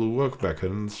 Well, work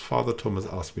beckons. Father Thomas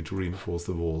asked me to reinforce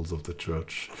the walls of the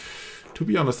church. To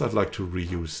be honest, I'd like to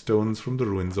reuse stones from the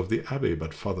ruins of the abbey,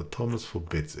 but Father Thomas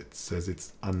forbids it, says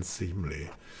it's unseemly.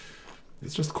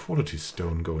 It's just quality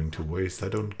stone going to waste. I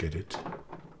don't get it.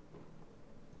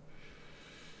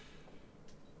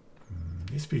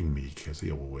 He's being meek, as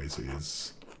he always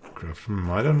is.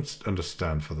 I don't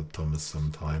understand Father Thomas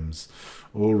sometimes.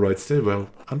 All right, stay well.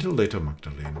 Until later,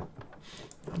 Magdalene.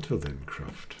 Until then,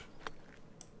 Craft.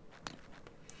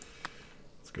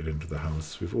 Let's get into the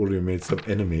house. We've already made some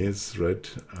enemies, right?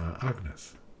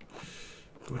 Agnes.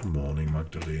 Good morning,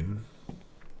 Magdalene.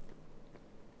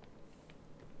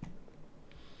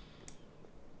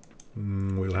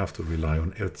 We'll have to rely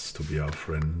on Erz to be our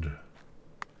friend.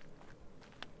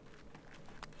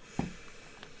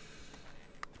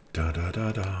 Da da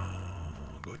da da.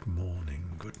 Good morning,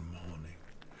 good morning.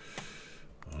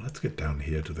 Well, let's get down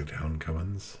here to the town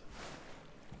commons.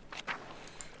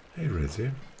 Hey,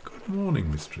 Rizzy. Good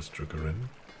morning, Mistress Druckeryn.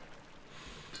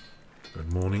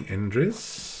 Good morning,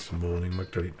 Endris. Morning,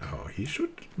 Magdalene. Oh, he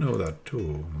should know that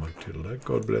too, Matilda.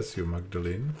 God bless you,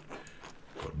 Magdalene.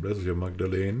 God bless you,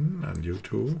 Magdalene. And you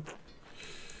too.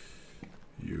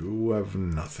 You have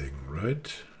nothing,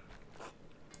 right?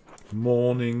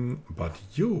 Morning, but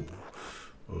you.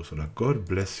 Ursula, God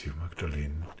bless you,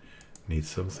 Magdalene. Need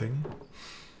something?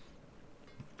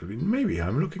 Magdalene, maybe.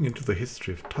 I'm looking into the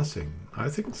history of Tassing. I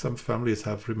think some families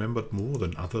have remembered more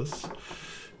than others.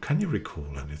 Can you recall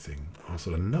anything?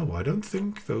 Ursula, no, I don't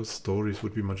think those stories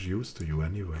would be much use to you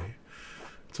anyway.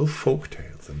 It's all folk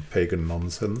tales and pagan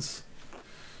nonsense.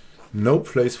 No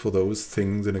place for those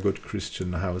things in a good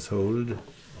Christian household.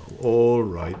 Oh, all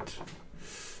right.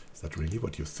 Is that really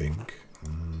what you think?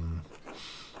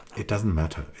 It doesn't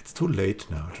matter. It's too late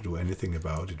now to do anything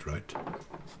about it, right?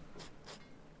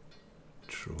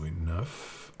 True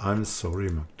enough. I'm sorry,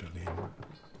 Magdalene.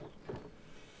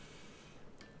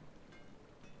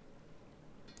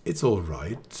 It's all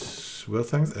right. Well,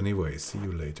 thanks anyway. See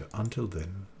you later. Until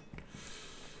then.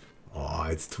 Oh,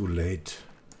 it's too late.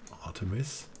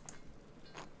 Artemis?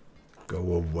 Go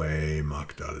away,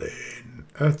 Magdalene.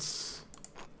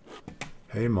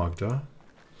 Hey, Magda.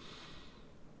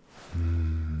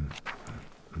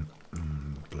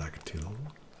 Black Till.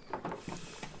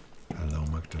 Hello,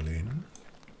 Magdalene.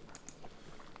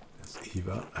 There's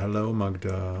Eva. Hello,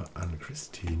 Magda. And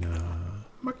Christina.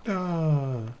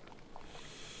 Magda!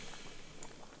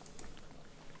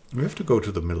 We have to go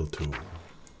to the mill too.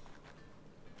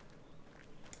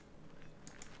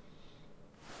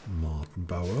 Martin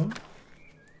Bauer.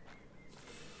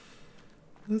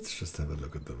 Let's just have a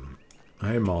look at them.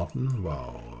 Hey Martin,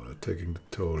 wow, taking the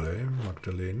toll, eh?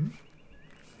 Magdalene.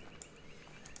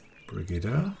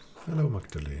 Brigitta. Hello,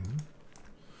 Magdalene.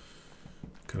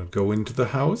 Cannot go into the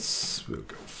house. We'll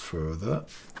go further.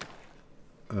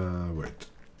 Wait.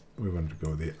 We want to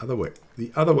go the other way.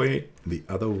 The other way. The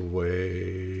other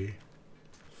way.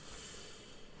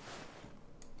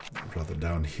 Rather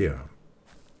down here.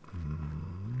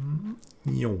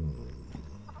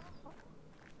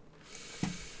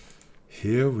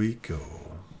 Here we go.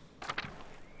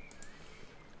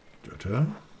 Jutta.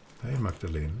 Hey,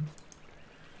 Magdalene.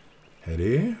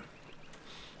 Hedy.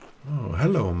 Oh,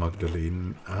 hello,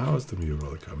 Magdalene. How's the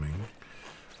mural coming?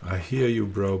 I hear you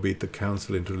browbeat the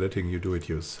council into letting you do it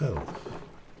yourself.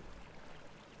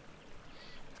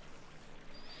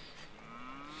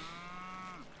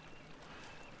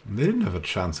 They didn't have a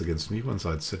chance against me once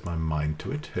I'd set my mind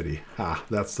to it, Hedy. Ha,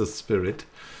 that's the spirit.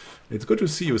 It's good to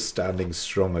see you standing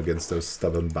strong against those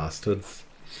stubborn bastards.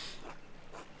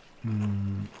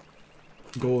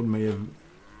 God may have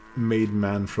made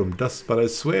man from dust, but I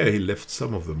swear he left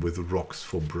some of them with rocks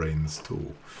for brains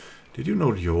too. Did you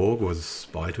know Jorg was a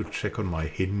spy to check on my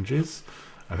hinges?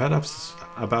 I've had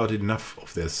about enough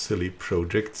of their silly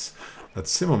projects. That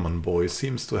Zimmerman boy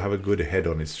seems to have a good head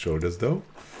on his shoulders, though.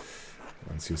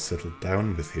 Once you settle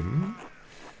down with him,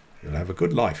 you'll have a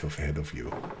good life ahead of you.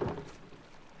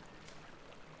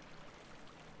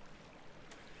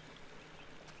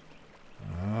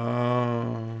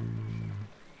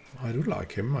 I do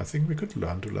like him. I think we could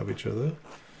learn to love each other.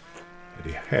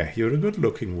 Hey, you're a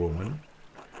good-looking woman.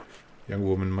 Young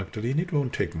woman, Magdalene, it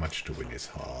won't take much to win his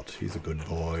heart. He's a good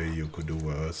boy. You could do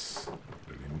worse.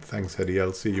 Thanks, Hedy.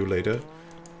 I'll see you later.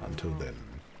 Until then.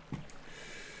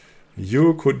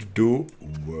 You could do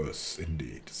worse,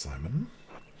 indeed, Simon.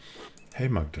 Hey,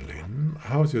 Magdalene.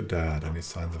 How's your dad? Any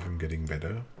signs of him getting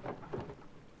better?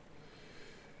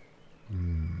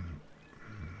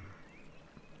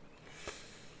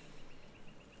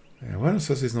 Yeah, one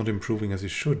says he's not improving as he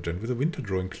should, and with the winter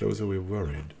drawing closer, we're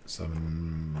worried.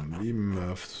 Simon, be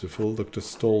merciful, Dr.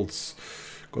 Stoltz.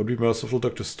 God be merciful,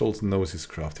 Dr. Stoltz knows his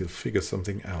craft. He'll figure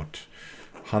something out.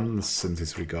 Hans sends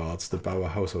his regards. The Bauer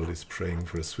household is praying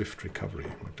for a swift recovery.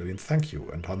 Magdalene, thank you,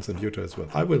 and Hans and Jutta as well.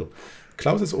 I will.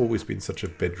 Klaus has always been such a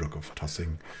bedrock of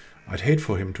Tassing. I'd hate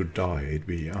for him to die. It'd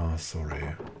be...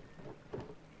 sorry.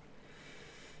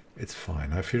 It's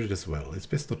fine. I fear it as well. It's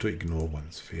best not to ignore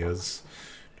one's fears.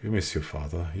 Do you miss your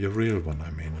father? Your real one, I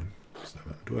mean.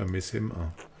 Do I miss him?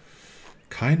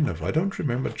 Kind of. I don't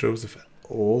remember Joseph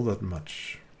all that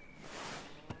much.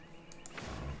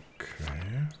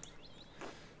 Okay.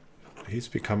 He's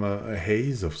become a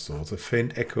haze of sorts, a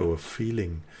faint echo of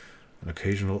feeling, an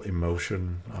occasional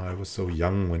emotion. I was so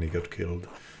young when he got killed.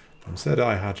 Mom said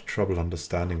I had trouble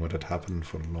understanding what had happened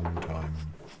for a long time.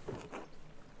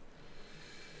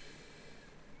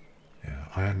 Yeah,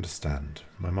 I understand.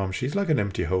 My mom, she's like an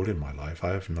empty hole in my life.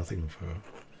 I have nothing of her.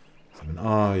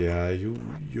 Ah, yeah, you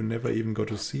never even got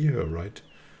to see her, right?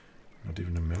 Not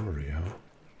even a memory, huh?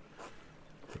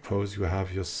 Suppose you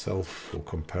have yourself for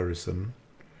comparison.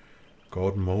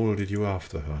 God molded you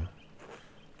after her.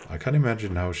 I can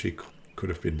imagine how she could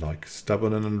have been like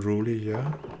stubborn and unruly,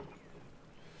 yeah?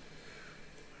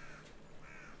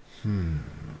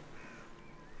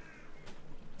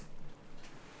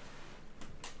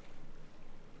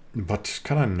 But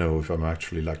can I know if I'm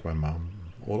actually like my mum?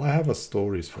 All I have are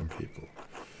stories from people.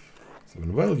 So,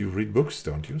 well, you read books,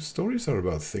 don't you? Stories are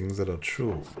about things that are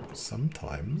true.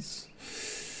 Sometimes.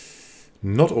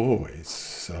 Not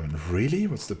always. I mean, really?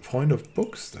 What's the point of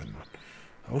books, then?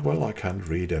 Oh, well, I can't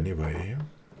read anyway.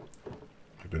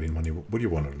 Magdalene, what do you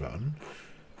want to learn?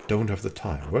 Don't have the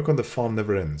time. Work on the farm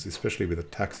never ends, especially with the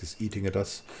taxes eating at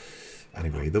us.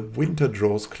 Anyway, the winter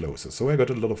draws closer, so I got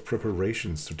a lot of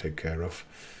preparations to take care of.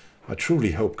 I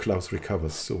truly hope Klaus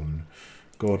recovers soon.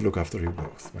 God look after you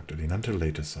both, Magdalene. Until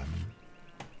later, Simon.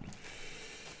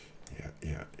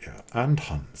 Yeah. And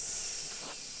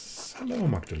Hans. Hello,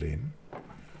 Magdalene.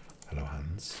 Hello,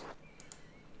 Hans.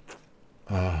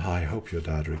 I hope your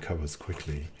dad recovers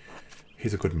quickly.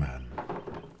 He's a good man.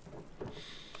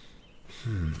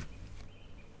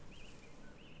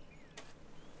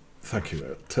 Thank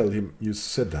you. Tell him you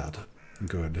said that.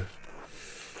 Good.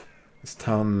 This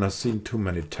town has seen too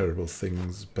many terrible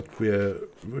things, but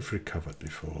we've recovered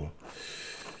before.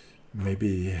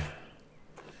 Maybe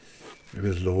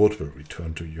the Lord will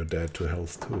return to your dad to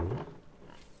health too.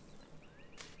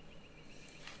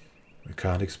 We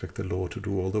can't expect the Lord to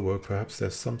do all the work. Perhaps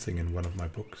there's something in one of my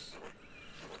books.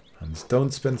 Hans,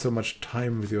 don't spend so much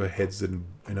time with your heads in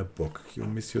a book. You'll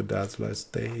miss your dad's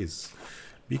last days.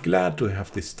 Be glad to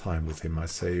have this time with him, I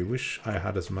say. Wish I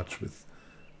had as much with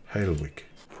Hailwick.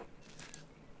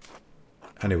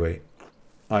 Anyway,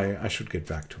 I should get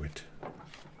back to it.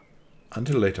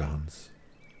 Until later, Hans.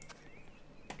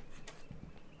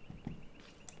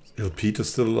 Is Peter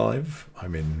still alive? I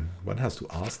mean, one has to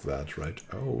ask that, right?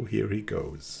 Oh, here he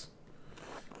goes.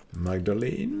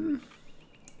 Magdalene?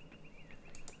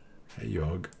 Hey,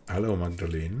 Jörg. Hello,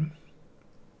 Magdalene.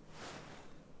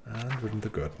 And we're in the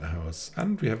Gärtner house.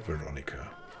 And we have Veronica.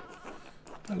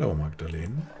 Hello,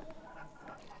 Magdalene.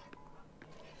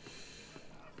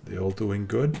 They all doing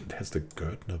good? It has the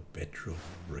Gärtner bedroom,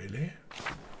 really?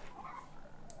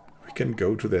 We can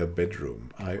go to their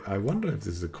bedroom. I wonder if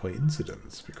this is a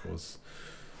coincidence, because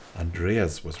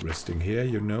Andreas was resting here,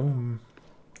 you know.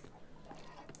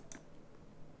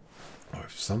 Or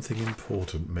if something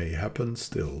important may happen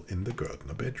still in the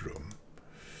Gärtner bedroom.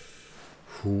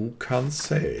 Who can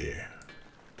say?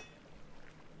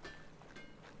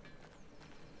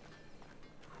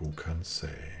 Who can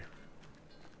say?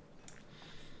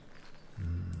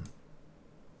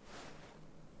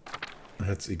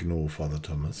 Let's ignore Father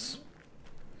Thomas.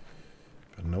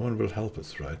 But no one will help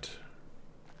us, right?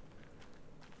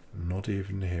 Not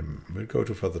even him. We'll go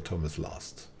to Father Thomas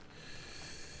last.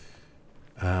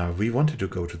 We wanted to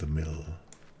go to the mill.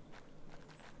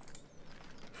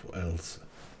 For else.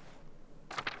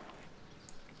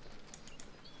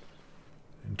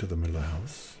 Into the Miller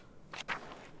house.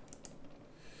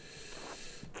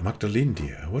 Magdalene,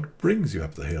 dear, what brings you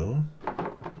up the hill?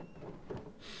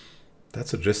 Dad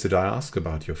suggested I ask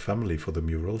about your family for the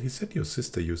mural. He said your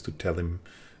sister used to tell him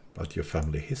about your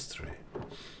family history.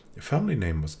 Your family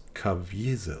name was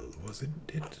Kaviezel,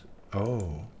 wasn't it?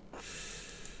 Oh.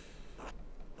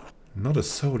 Not a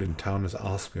soul in town has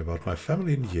asked me about my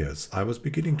family in years. I was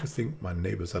beginning to think my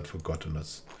neighbors had forgotten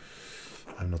us.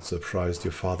 I'm not surprised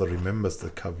your father remembers the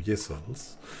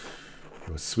Kaviezels.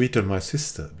 He was sweet on my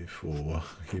sister before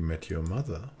he met your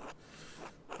mother.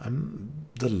 I'm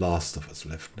the last of us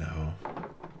left now.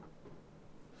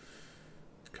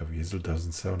 Kaviezel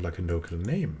doesn't sound like a local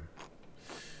name.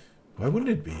 Why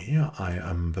wouldn't it be? I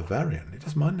am Bavarian. It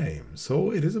is my name,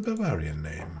 so it is a Bavarian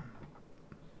name.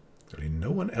 Really,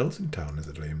 no one else in town has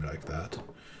a name like that.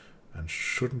 And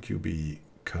shouldn't you be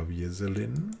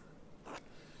Kaviezelin?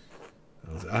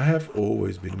 I have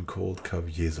always been called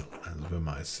Kaviezel, as were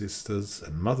my sisters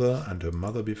and mother and her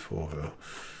mother before her.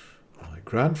 My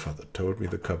grandfather told me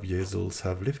the Kaviezels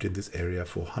have lived in this area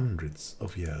for hundreds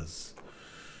of years.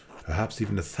 Perhaps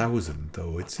even 1,000,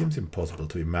 though it seems impossible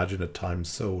to imagine a time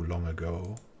so long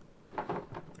ago.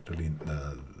 Actually,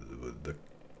 the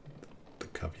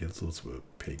Kaviezels were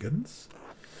pagans?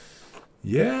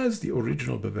 Yes, the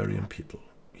original Bavarian people.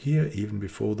 Here even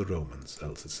before the Romans,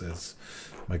 Elsa says.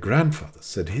 My grandfather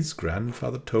said his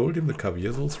grandfather told him the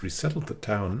Kaviezels resettled the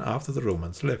town after the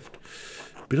Romans left.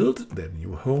 Built their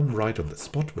new home right on the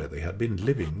spot where they had been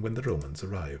living when the Romans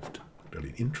arrived.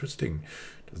 Really interesting.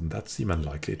 Doesn't that seem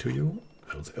unlikely to you?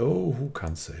 Oh, who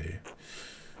can say?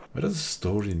 Why does a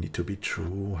story need to be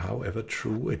true? However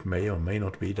true it may or may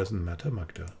not be, doesn't matter,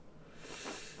 Magda.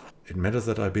 It matters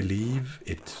that I believe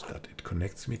it, that it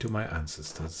connects me to my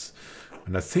ancestors.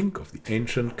 When I think of the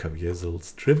ancient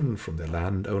Caviersals driven from their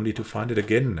land only to find it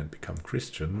again and become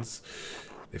Christians,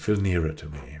 they feel nearer to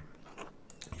me.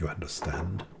 You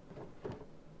understand?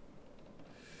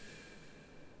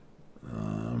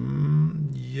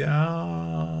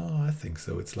 Yeah, I think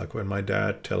so. It's like when my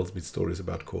dad tells me stories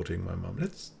about courting my mom.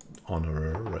 Let's honor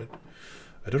her, right?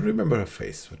 I don't remember her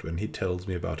face, but when he tells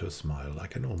me about her smile, I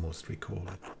can almost recall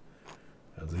it.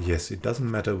 Yes, it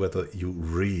doesn't matter whether you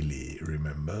really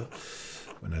remember.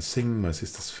 When I sing my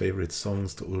sister's favorite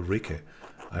songs to Ulrike,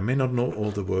 I may not know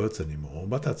all the words anymore,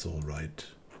 but that's all right.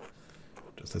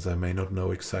 Just as I may not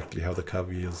know exactly how the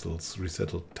Caviersals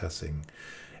resettled Tassing.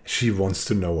 She wants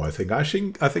to know, I think. I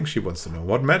think she wants to know.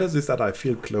 What matters is that I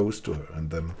feel close to her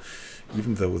and them,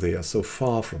 even though they are so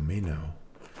far from me now.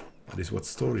 That is what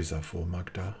stories are for,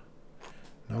 Magda.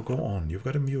 Now go on. You've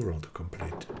got a mural to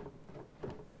complete.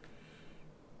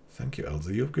 Thank you,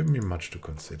 Elsa. You've given me much to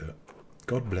consider.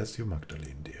 God bless you,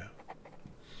 Magdalene, dear.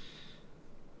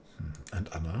 And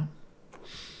Anna?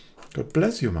 God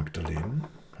bless you, Magdalene.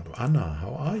 Hello, Anna.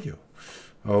 How are you?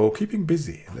 Oh, keeping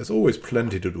busy. There's always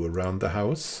plenty to do around the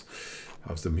house.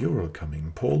 How's the mural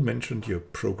coming? Paul mentioned your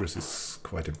progress is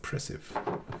quite impressive.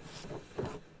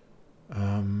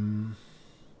 I'm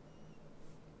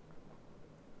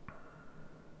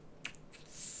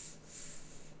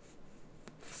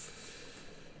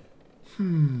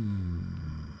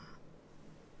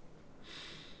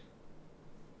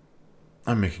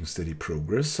making steady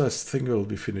progress. I think it will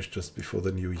be finished just before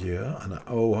the new year. And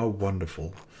oh, how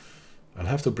wonderful. I'll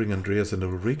have to bring Andreas and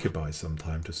Ulrike by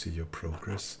sometime to see your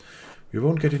progress. We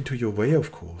won't get into your way,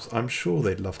 of course. I'm sure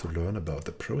they'd love to learn about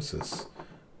the process.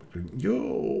 You're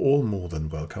all more than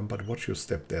welcome, but watch your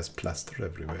step. There's plaster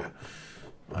everywhere.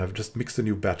 I've just mixed a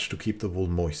new batch to keep the wool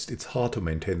moist. It's hard to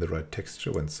maintain the right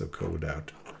texture when it's so cold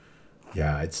out.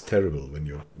 Yeah, it's terrible when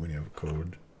you have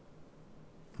cold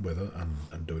weather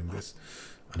and doing this.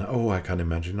 And oh, I can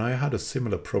imagine. I had a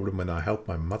similar problem when I helped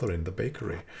my mother in the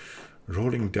bakery.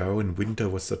 Rolling dough in winter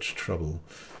was such trouble.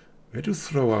 We had to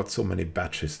throw out so many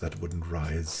batches that wouldn't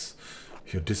rise.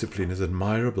 Your discipline is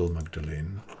admirable,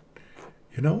 Magdalene.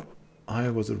 You know, I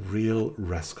was a real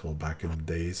rascal back in the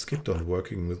day. Skipped on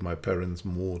working with my parents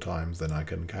more times than I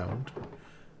can count.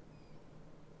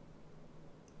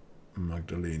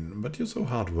 Magdalene, but you're so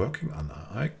hard-working, Anna.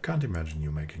 I can't imagine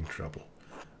you making trouble.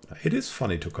 It is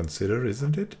funny to consider,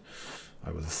 isn't it?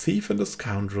 I was a thief and a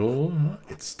scoundrel.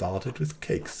 It started with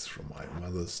cakes from my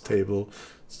mother's table,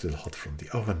 still hot from the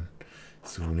oven.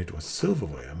 Soon it was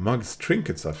silverware, mugs,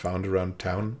 trinkets I found around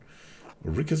town.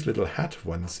 Ulrike's little hat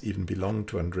once even belonged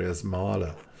to Andreas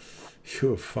Mahler,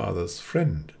 your father's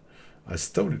friend. I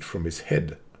stole it from his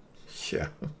head. Yeah.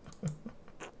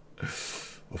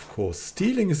 Of course,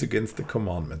 stealing is against the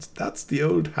commandments. That's the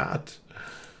old hat.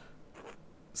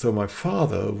 So my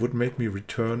father would make me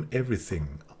return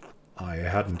everything I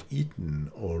hadn't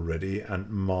eaten already and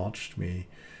marched me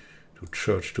to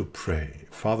church to pray.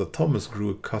 Father Thomas grew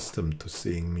accustomed to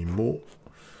seeing me more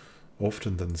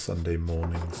often than Sunday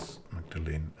mornings,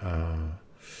 Magdalene.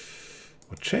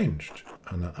 What changed?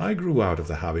 And I grew out of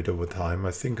the habit over time.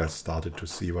 I think I started to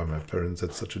see why my parents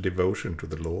had such a devotion to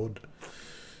the Lord.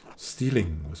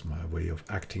 Stealing was my way of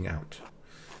acting out.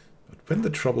 But when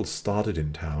the trouble started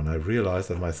in town, I realized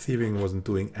that my thieving wasn't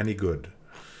doing any good.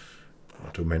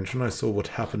 Not to mention, I saw what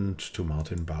happened to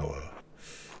Martin Bauer.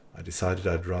 I decided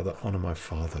I'd rather honor my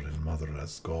father and mother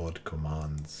as God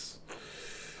commands.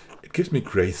 It gives me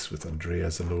grace with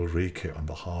Andreas and Ulrike on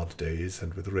the hard days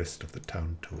and with the rest of the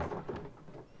town too.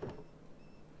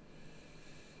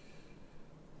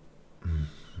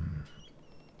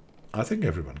 I think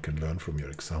everyone can learn from your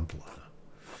example,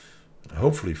 Anna.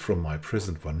 Hopefully from my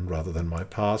present one rather than my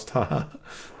past.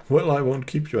 Well, I won't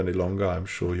keep you any longer. I'm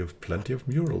sure you have plenty of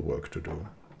mural work to do.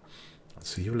 I'll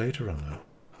see you later, Anna.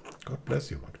 God bless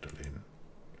you, Magdalene.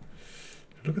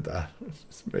 Look at that.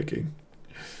 It's making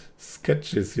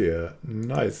sketches here.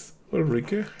 Nice.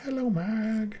 Ulrike. Hello,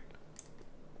 Mag.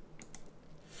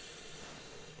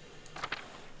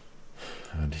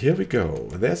 And here we go.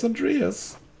 There's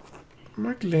Andreas.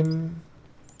 Magdalene.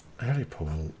 Harry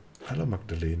Paul. Hello,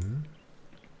 Magdalene.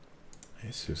 Hey,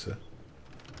 Süße.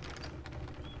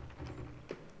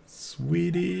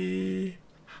 Sweetie.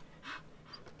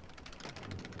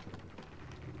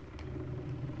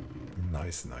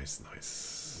 Nice, nice,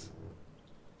 nice.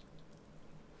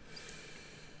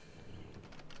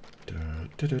 Da,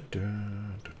 da, da, da,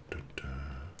 da, da, da.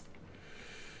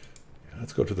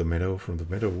 Let's go to the meadow. From the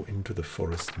meadow into the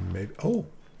forest. Maybe. Oh!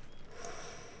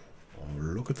 Oh,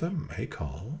 look at them. Hey,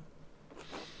 Carl.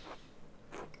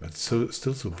 That's still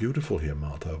so beautiful here,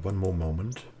 Martha. One more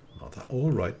moment. Martha, all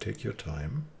right, take your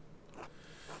time.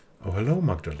 Oh, hello,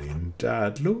 Magdalene.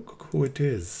 Dad, look who it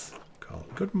is. Carl.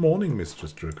 Good morning,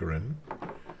 Mistress Druckeryn.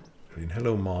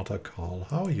 Hello, Martha. Carl,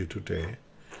 how are you today?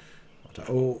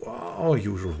 Martha, oh, our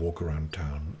usual walk around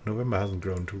town. November hasn't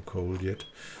grown too cold yet.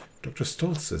 Dr.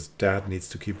 Stoltz says Dad needs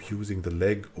to keep using the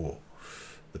leg or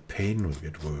the pain will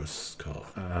get worse, Carl.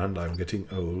 And I'm getting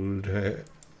old.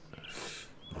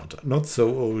 Not so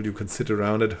old you can sit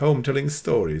around at home telling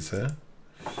stories, eh?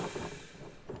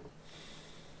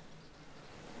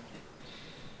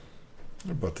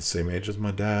 About the same age as my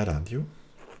dad, aren't you?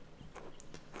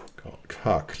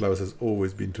 Carl, Klaus has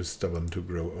always been too stubborn to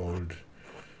grow old.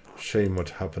 Shame what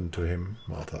happened to him,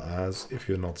 Martha, as if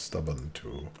you're not stubborn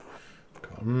too.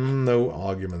 Carl, no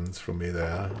arguments from me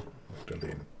there,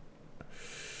 Magdalene.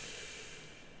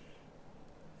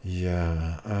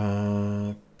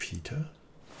 Yeah, Peter?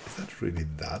 Is that really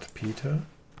that Peter?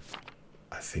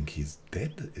 I think he's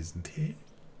dead, isn't he?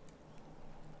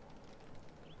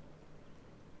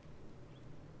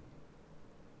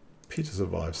 Peter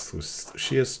survives through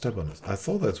sheer stubbornness. I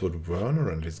thought that's what Werner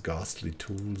and his ghastly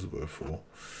tools were for.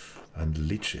 And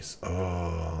leeches.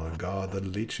 Oh, God, the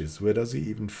leeches. Where does he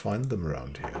even find them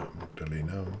around here,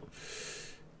 Magdalena?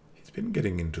 He's been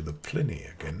getting into the Pliny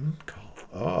again, Carl.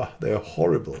 Ah, they're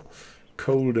horrible.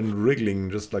 Cold and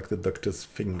wriggling just like the doctor's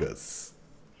fingers.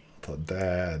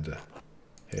 Dad.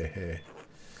 Hey.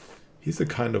 He's the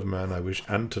kind of man I wish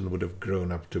Anton would have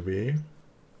grown up to be.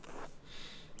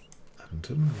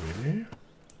 Anton, really?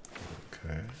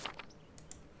 Okay.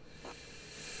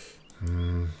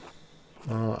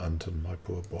 Ah, Anton, my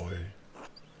poor boy.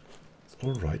 It's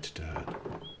all right, Dad.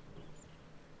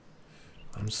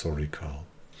 I'm sorry, Carl.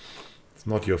 It's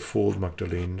not your fault,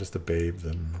 Magdalene, just a babe,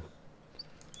 then.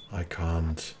 I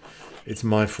can't. It's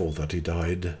my fault that he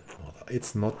died.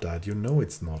 It's not, Dad. You know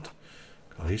it's not.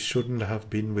 Carl, he shouldn't have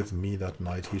been with me that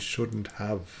night. He shouldn't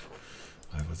have.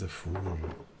 I was a fool.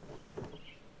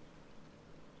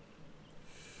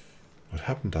 What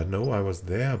happened? I know I was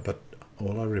there, but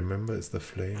all I remember is the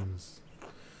flames.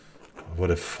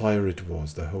 What a fire it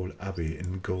was, the whole abbey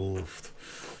engulfed.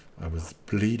 I was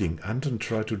bleeding. Anton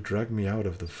tried to drag me out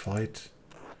of the fight.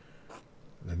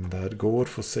 Then that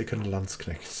God-forsaken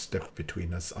Landsknecht stepped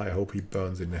between us. I hope he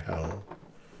burns in hell.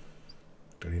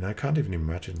 I can't even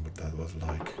imagine what that was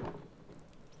like.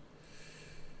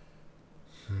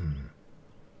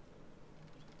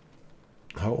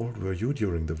 How old were you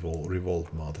during the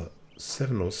revolt, Martha?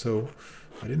 7 or so.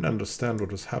 I didn't understand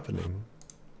what was happening.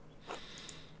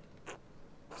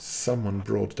 Someone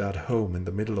brought Dad home in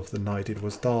the middle of the night. It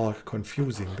was dark,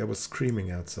 confusing. There was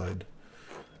screaming outside.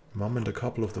 Mum and a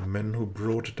couple of the men who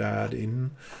brought Dad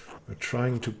in were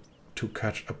trying to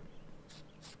patch up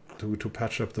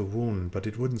the wound, but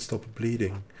it wouldn't stop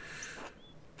bleeding.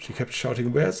 She kept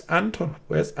shouting, "Where's Anton?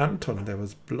 Where's Anton?" There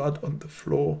was blood on the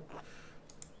floor.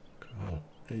 God,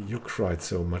 you cried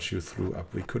so much you threw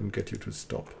up. We couldn't get you to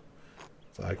stop.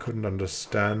 So I couldn't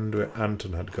understand where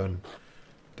Anton had gone.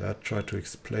 Dad tried to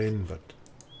explain, but...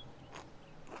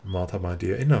 Martha, my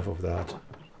dear, enough of that.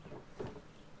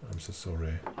 I'm so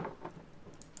sorry.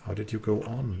 How did you go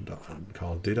on,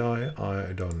 Carl? Did I?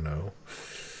 I don't know.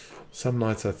 Some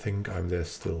nights I think I'm there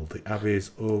still. The abbey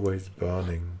is always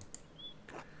burning.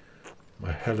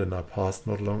 My Helena passed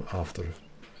not long after.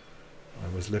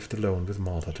 I was left alone with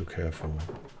Martha to care for.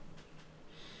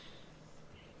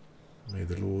 May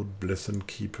the Lord bless and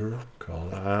keep her,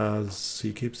 Carl, as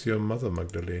he keeps your mother,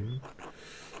 Magdalene.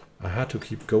 I had to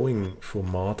keep going for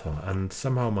Martha, and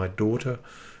somehow my daughter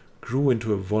grew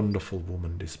into a wonderful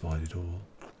woman despite it all.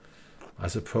 I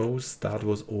suppose that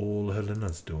was all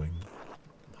Helena's doing.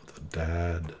 Mother,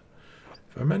 Dad,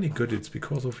 if I'm any good, it's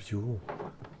because of you.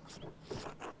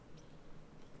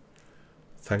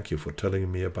 Thank you for telling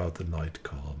me about the night,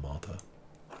 Carl, Martha.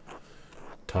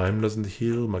 Time doesn't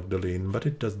heal, Magdalene, but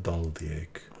it does dull the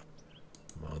ache.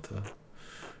 Martha,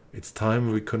 it's time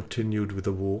we continued with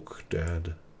the walk,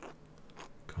 Dad.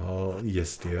 Carl,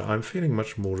 yes, dear, I'm feeling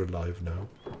much more alive now.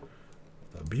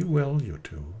 Be well, you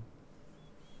two.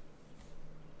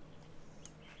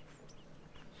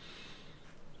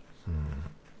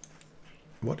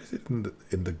 What is it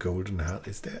in the golden hat?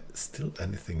 Is there still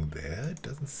anything there? It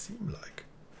doesn't seem like.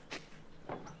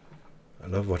 I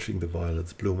love watching the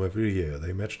violets bloom every year.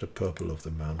 They match the purple of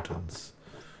the mountains.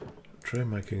 Try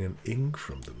making an ink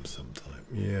from them sometime.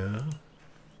 Yeah.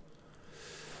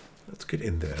 Let's get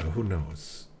in there. Who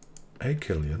knows? Hey,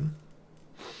 Killian.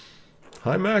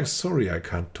 Hi Max, sorry I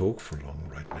can't talk for long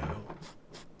right now.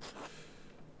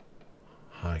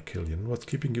 Hi Killian, what's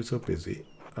keeping you so busy?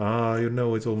 You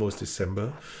know it's almost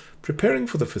December. Preparing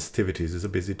for the festivities is a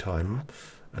busy time,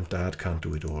 and Dad can't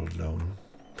do it all alone.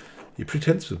 He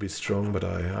pretends to be strong, but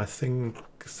I think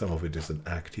some of it is an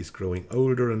act. He's growing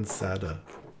older and sadder.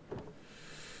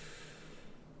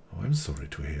 Oh, I'm sorry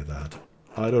to hear that.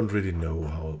 I don't really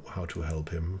know how to help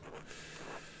him.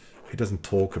 He doesn't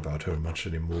talk about her much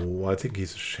anymore. I think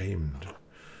he's ashamed.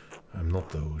 I'm not,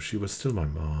 though. She was still my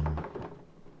mom.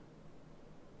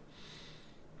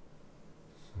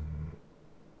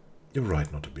 You're right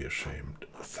not to be ashamed.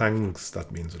 Thanks,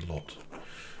 that means a lot.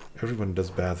 Everyone does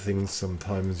bad things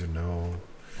sometimes, you know.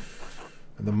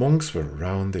 When the monks were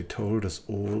around, they told us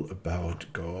all about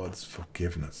God's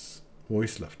forgiveness.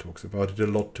 Voislav talks about it a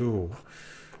lot too.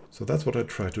 So that's what I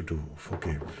try to do,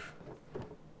 forgive.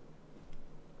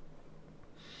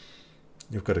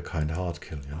 You've got a kind heart,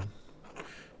 Killian.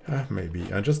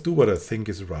 Maybe. I just do what I think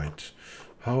is right.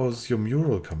 How's your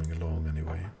mural coming along,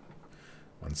 anyway?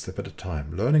 One step at a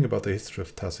time. Learning about the history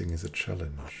of Tassing is a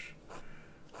challenge.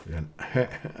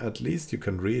 At least you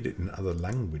can read it in other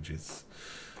languages.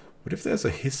 What if there's a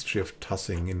history of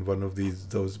Tassing in one of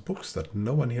those books that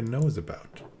no one here knows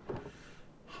about?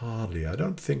 Hardly. I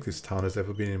don't think this town has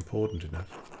ever been important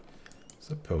enough.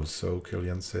 Suppose so,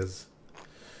 Killian says.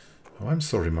 Oh, I'm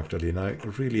sorry, Magdalene. I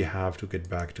really have to get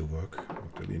back to work.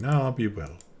 Magdalene, be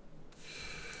well.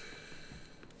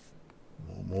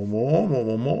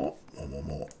 More.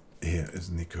 Here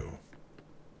is Nico.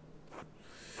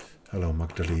 Hello,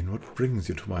 Magdalene. What brings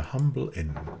you to my humble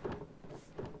inn?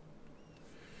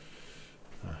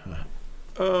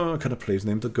 Can a place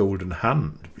named the Golden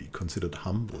Hand be considered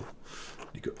humble?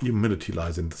 Humility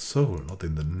lies in the soul, not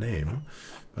in the name.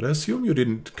 But I assume you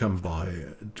didn't come by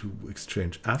to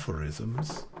exchange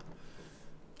aphorisms.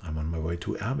 I'm on my way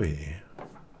to Abbey.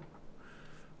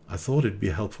 I thought it'd be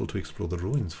helpful to explore the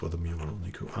ruins for the mural,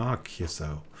 Nico.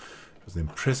 Kieso. It was an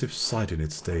impressive sight in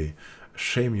its day. A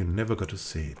shame you never got to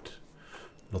see it.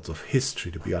 Lots of history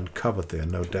to be uncovered there,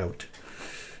 no doubt.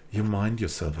 You mind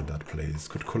yourself in that place.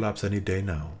 Could collapse any day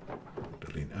now.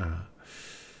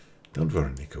 Don't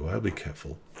worry, Nico. I'll be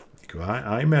careful. Nico,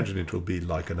 I imagine it will be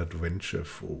like an adventure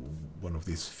for one of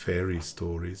these fairy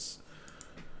stories.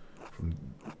 From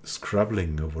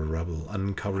scrabbling over rubble,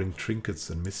 uncovering trinkets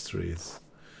and mysteries.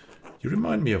 You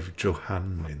remind me of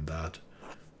Johann in that.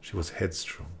 She was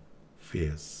headstrong,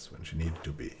 fierce when she needed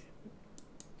to be.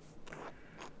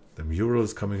 The mural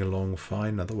is coming along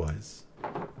fine otherwise.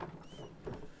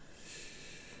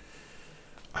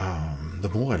 The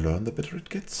more I learn, the better it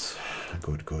gets.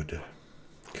 Good.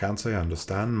 Can't say I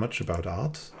understand much about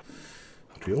art,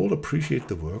 but we all appreciate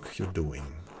the work you're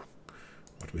doing.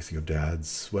 What with your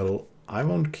dads, well, I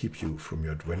won't keep you from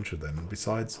your adventure then.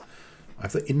 Besides, I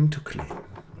have the inn to clean.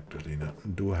 Magdalena,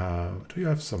 do you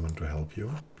have someone to help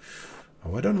you?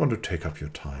 Oh, I don't want to take up your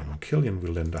time. Killian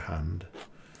will lend a hand.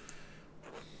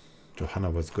 Johanna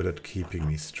was good at keeping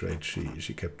me straight.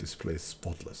 She kept this place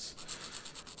spotless.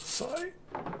 Sigh.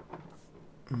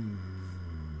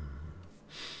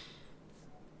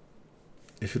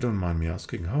 If you don't mind me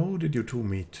asking, how did you two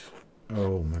meet?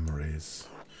 Oh, memories.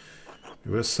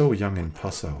 We were so young in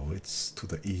Passau. It's to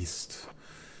the east.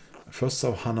 I first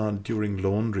saw Hannah during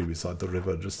laundry beside the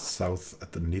river just south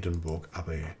at the Niedenburg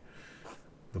Abbey.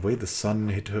 The way the sun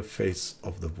hit her face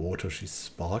off the water, she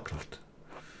sparkled.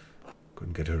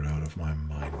 Couldn't get her out of my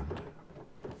mind.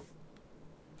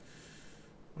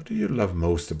 What do you love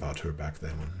most about her back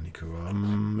then, Nico?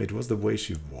 It was the way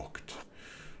she walked.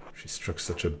 She struck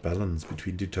such a balance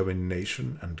between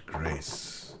determination and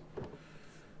grace.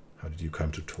 How did you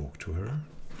come to talk to her?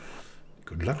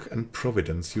 Good luck and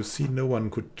providence. You see, no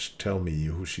one could tell me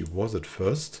who she was at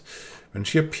first. When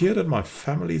she appeared at my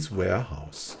family's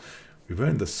warehouse, we were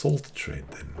in the salt trade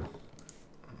then.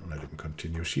 Let him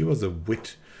continue. She was a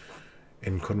wit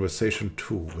in conversation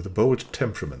too, with a bold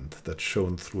temperament that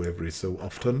shone through every so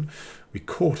often. We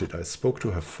courted. I spoke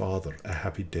to her father. A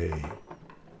happy day.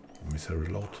 You miss her a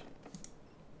lot?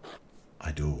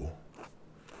 I do.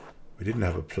 We didn't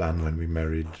have a plan when we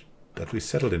married. That we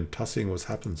settled in Tassing was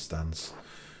happenstance.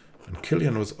 When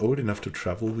Killian was old enough to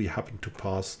travel, we happened to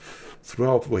pass through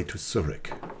our way to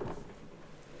Zurich.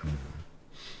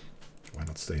 Why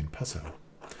not stay in Passau?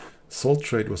 Salt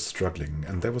trade was struggling,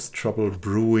 and there was trouble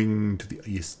brewing to the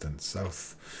east and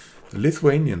south. The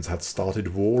Lithuanians had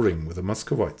started warring with the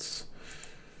Muscovites,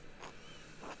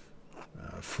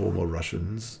 former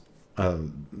Russians,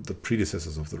 the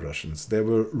predecessors of the Russians. There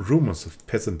were rumors of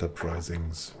peasant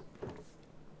uprisings.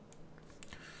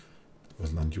 It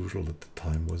wasn't unusual at the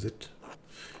time, was it?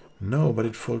 No, but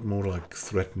it felt more like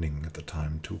threatening at the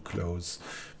time, too close.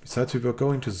 Besides, we were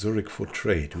going to Zurich for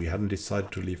trade. We hadn't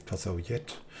decided to leave Passau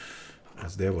yet.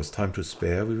 As there was time to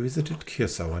spare, we visited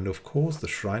Kirsau and, of course, the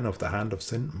shrine of the Hand of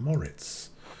St.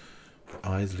 Moritz. Her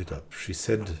eyes lit up. She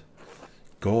said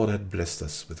God had blessed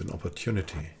us with an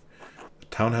opportunity. The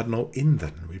town had no inn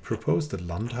then. We proposed the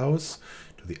Landhaus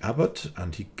to the abbot,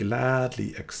 and he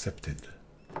gladly accepted.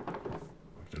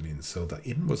 Magdalene, so the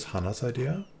inn was Hannah's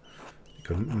idea? I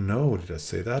couldn't know, did I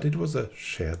say that? It was a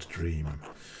shared dream.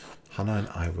 Hannah and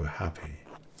I were happy.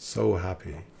 So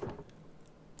happy.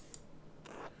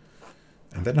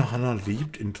 And then Hannah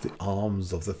leaped into the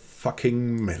arms of the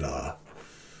fucking miller.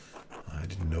 I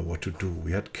didn't know what to do.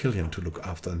 We had Killian to look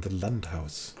after in the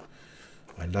Landhaus.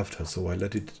 I loved her, so I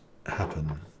let it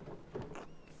happen.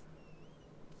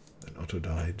 Then Otto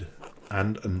died.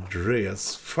 And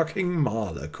Andreas fucking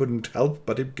Mahler couldn't help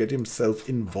but get himself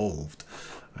involved.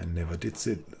 I never did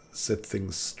set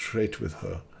things straight with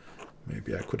her.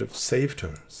 Maybe I could have saved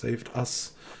her, saved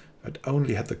us. I'd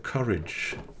only had the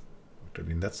courage. I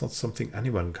mean, that's not something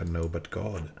anyone can know but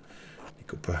God.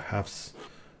 Nico, perhaps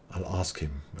I'll ask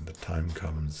him when the time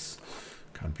comes.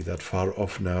 Can't be that far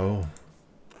off now.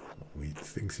 He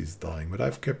thinks he's dying, but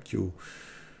I've kept you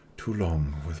too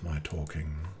long with my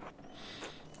talking.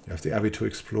 You have the Abbey to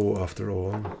explore after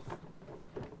all.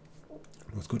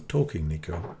 It was good talking,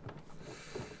 Nico.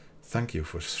 Thank you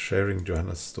for sharing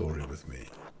Johanna's story with me.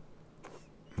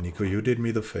 Nico, you did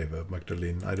me the favor,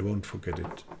 Magdalene. I won't forget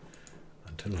it.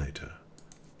 Until later.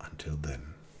 Until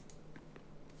then.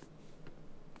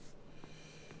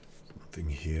 Nothing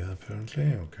here,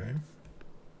 apparently. Okay.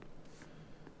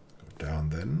 Go down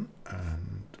then.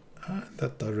 And in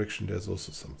that direction there's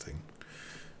also something.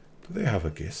 Do they have a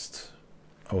guest?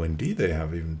 Oh, indeed, they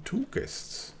have even two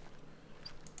guests.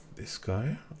 This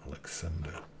guy,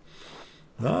 Alexander.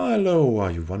 Ah, hello,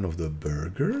 are you one of the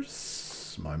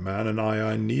burgers? My man and I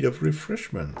are in need of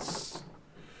refreshments.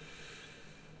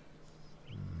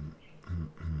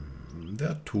 There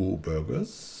are two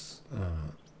burgers.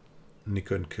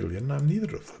 Nico and Killian, I'm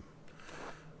neither of them.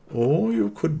 Or you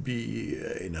could be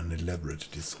in an elaborate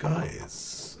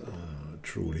disguise.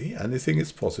 Truly, anything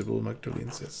is possible,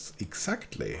 Magdalene says.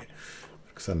 Exactly.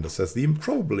 Alexander says, the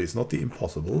improbable is not the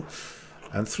impossible,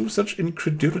 and through such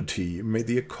incredulity may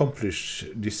the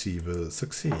accomplished deceiver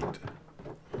succeed.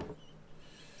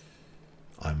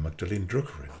 I'm Magdalene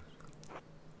Druckeryn.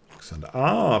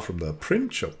 Alexander, from the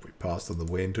print shop we passed on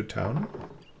the way into town.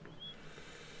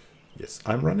 Yes,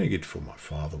 I'm running it for my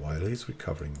father while he's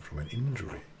recovering from an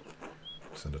injury.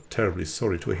 Alexander, terribly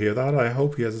sorry to hear that. I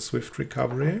hope he has a swift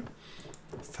recovery.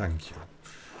 Thank you.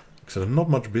 Alexander, not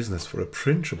much business for a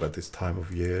print shop at this time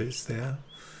of year, is there?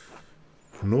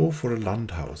 No, for a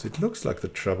Landhaus. It looks like the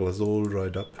travel has all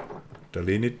dried up.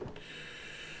 Magdalene,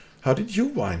 how did you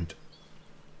wind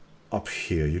up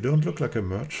here? You don't look like a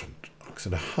merchant.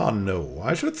 Alexander, no,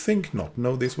 I should think not.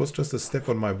 No, this was just a step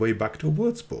on my way back to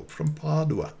Würzburg from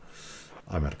Padua.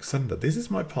 I'm Alexander. This is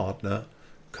my partner,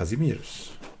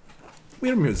 Kazimierz.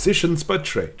 We're musicians by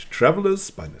trade,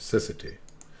 travelers by necessity.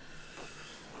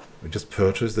 We just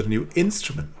purchased a new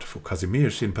instrument for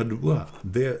Kazimierz in Padua.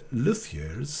 Their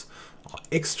luthiers are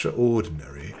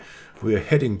extraordinary. We're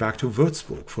heading back to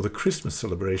Würzburg for the Christmas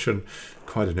celebration.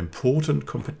 Quite an important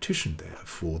competition there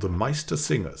for the Meister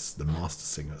singers, the master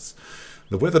singers.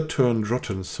 The weather turned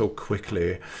rotten so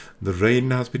quickly. The rain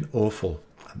has been awful,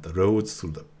 and the roads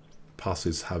through the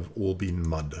passes have all been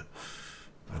mud.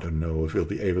 I don't know if we'll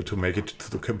be able to make it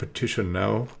to the competition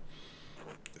now.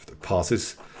 If the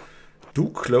passes do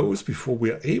close before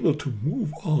we are able to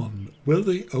move on, will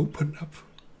they open up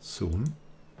soon?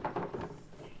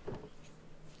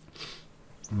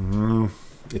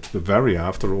 It's Bavaria,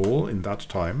 after all, in that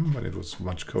time, when it was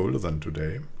much colder than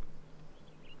today.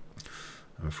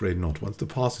 I'm afraid not. Once the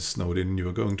pass is snowed in, you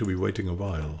are going to be waiting a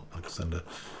while, Alexander.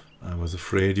 I was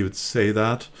afraid you would say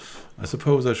that. I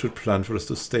suppose I should plan for us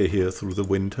to stay here through the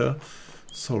winter.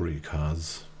 Sorry,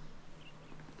 Kaz.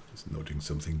 He's noting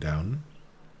something down.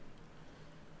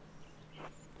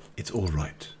 It's all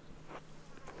right.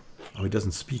 Oh, he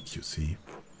doesn't speak, you see.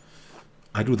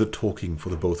 I do the talking for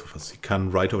the both of us. He can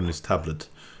write on his tablet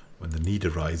when the need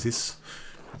arises.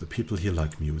 The people here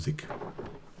like music.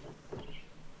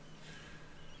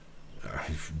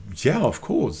 Yeah, of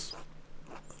course.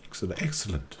 Excellent,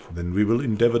 excellent. Then we will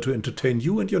endeavor to entertain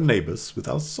you and your neighbors with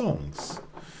our songs.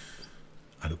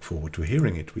 I look forward to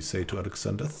hearing it, we say to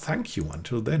Alexander. Thank you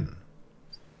until then.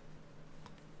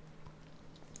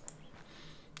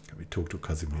 Can we talk to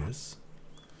Kazimierz?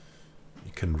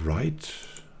 He can write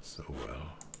so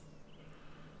well.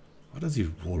 What does he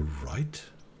all write?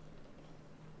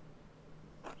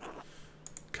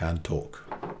 can't talk.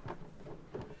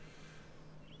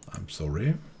 I'm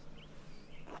sorry.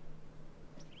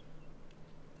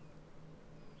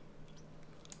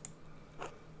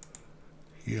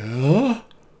 Yeah?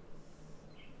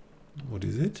 What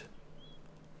is it?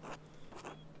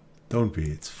 Don't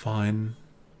be, it's fine.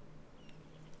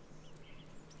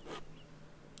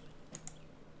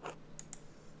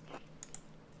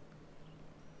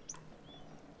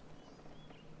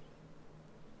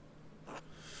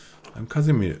 I'm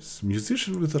Kazimierz,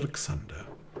 musician with Alexander.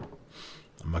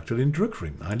 I'm Magdalene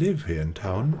Druckeryn. I live here in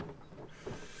town.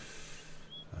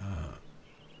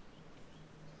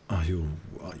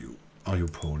 Are you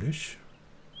Polish?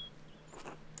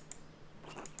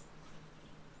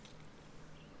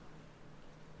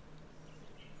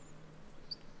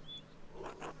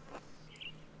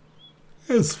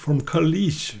 Yes, from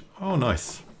Kalisz. Oh,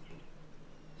 nice.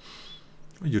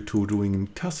 What are you two doing in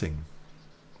Tassing?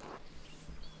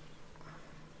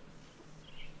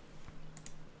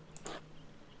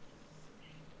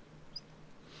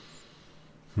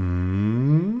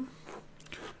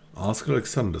 Ask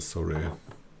Alexander, sorry.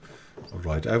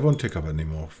 Alright, I won't take up any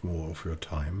more of your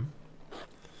time.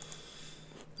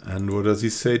 And what does he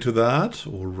say to that?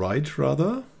 Alright,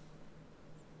 rather.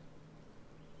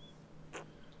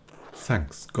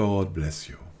 Thanks, God bless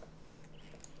you.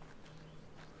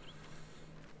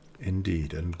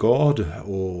 Indeed, and God,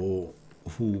 or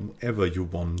whomever you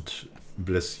want,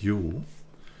 bless you,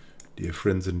 dear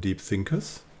friends and deep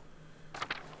thinkers.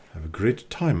 Have a great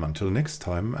time until next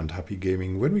time, and happy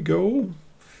gaming when we go,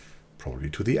 probably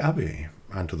to the Abbey,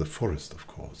 and to the forest, of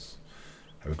course.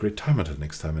 Have a great time until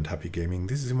next time, and happy gaming.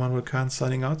 This is Immanuel Khan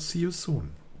signing out. See you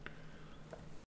soon.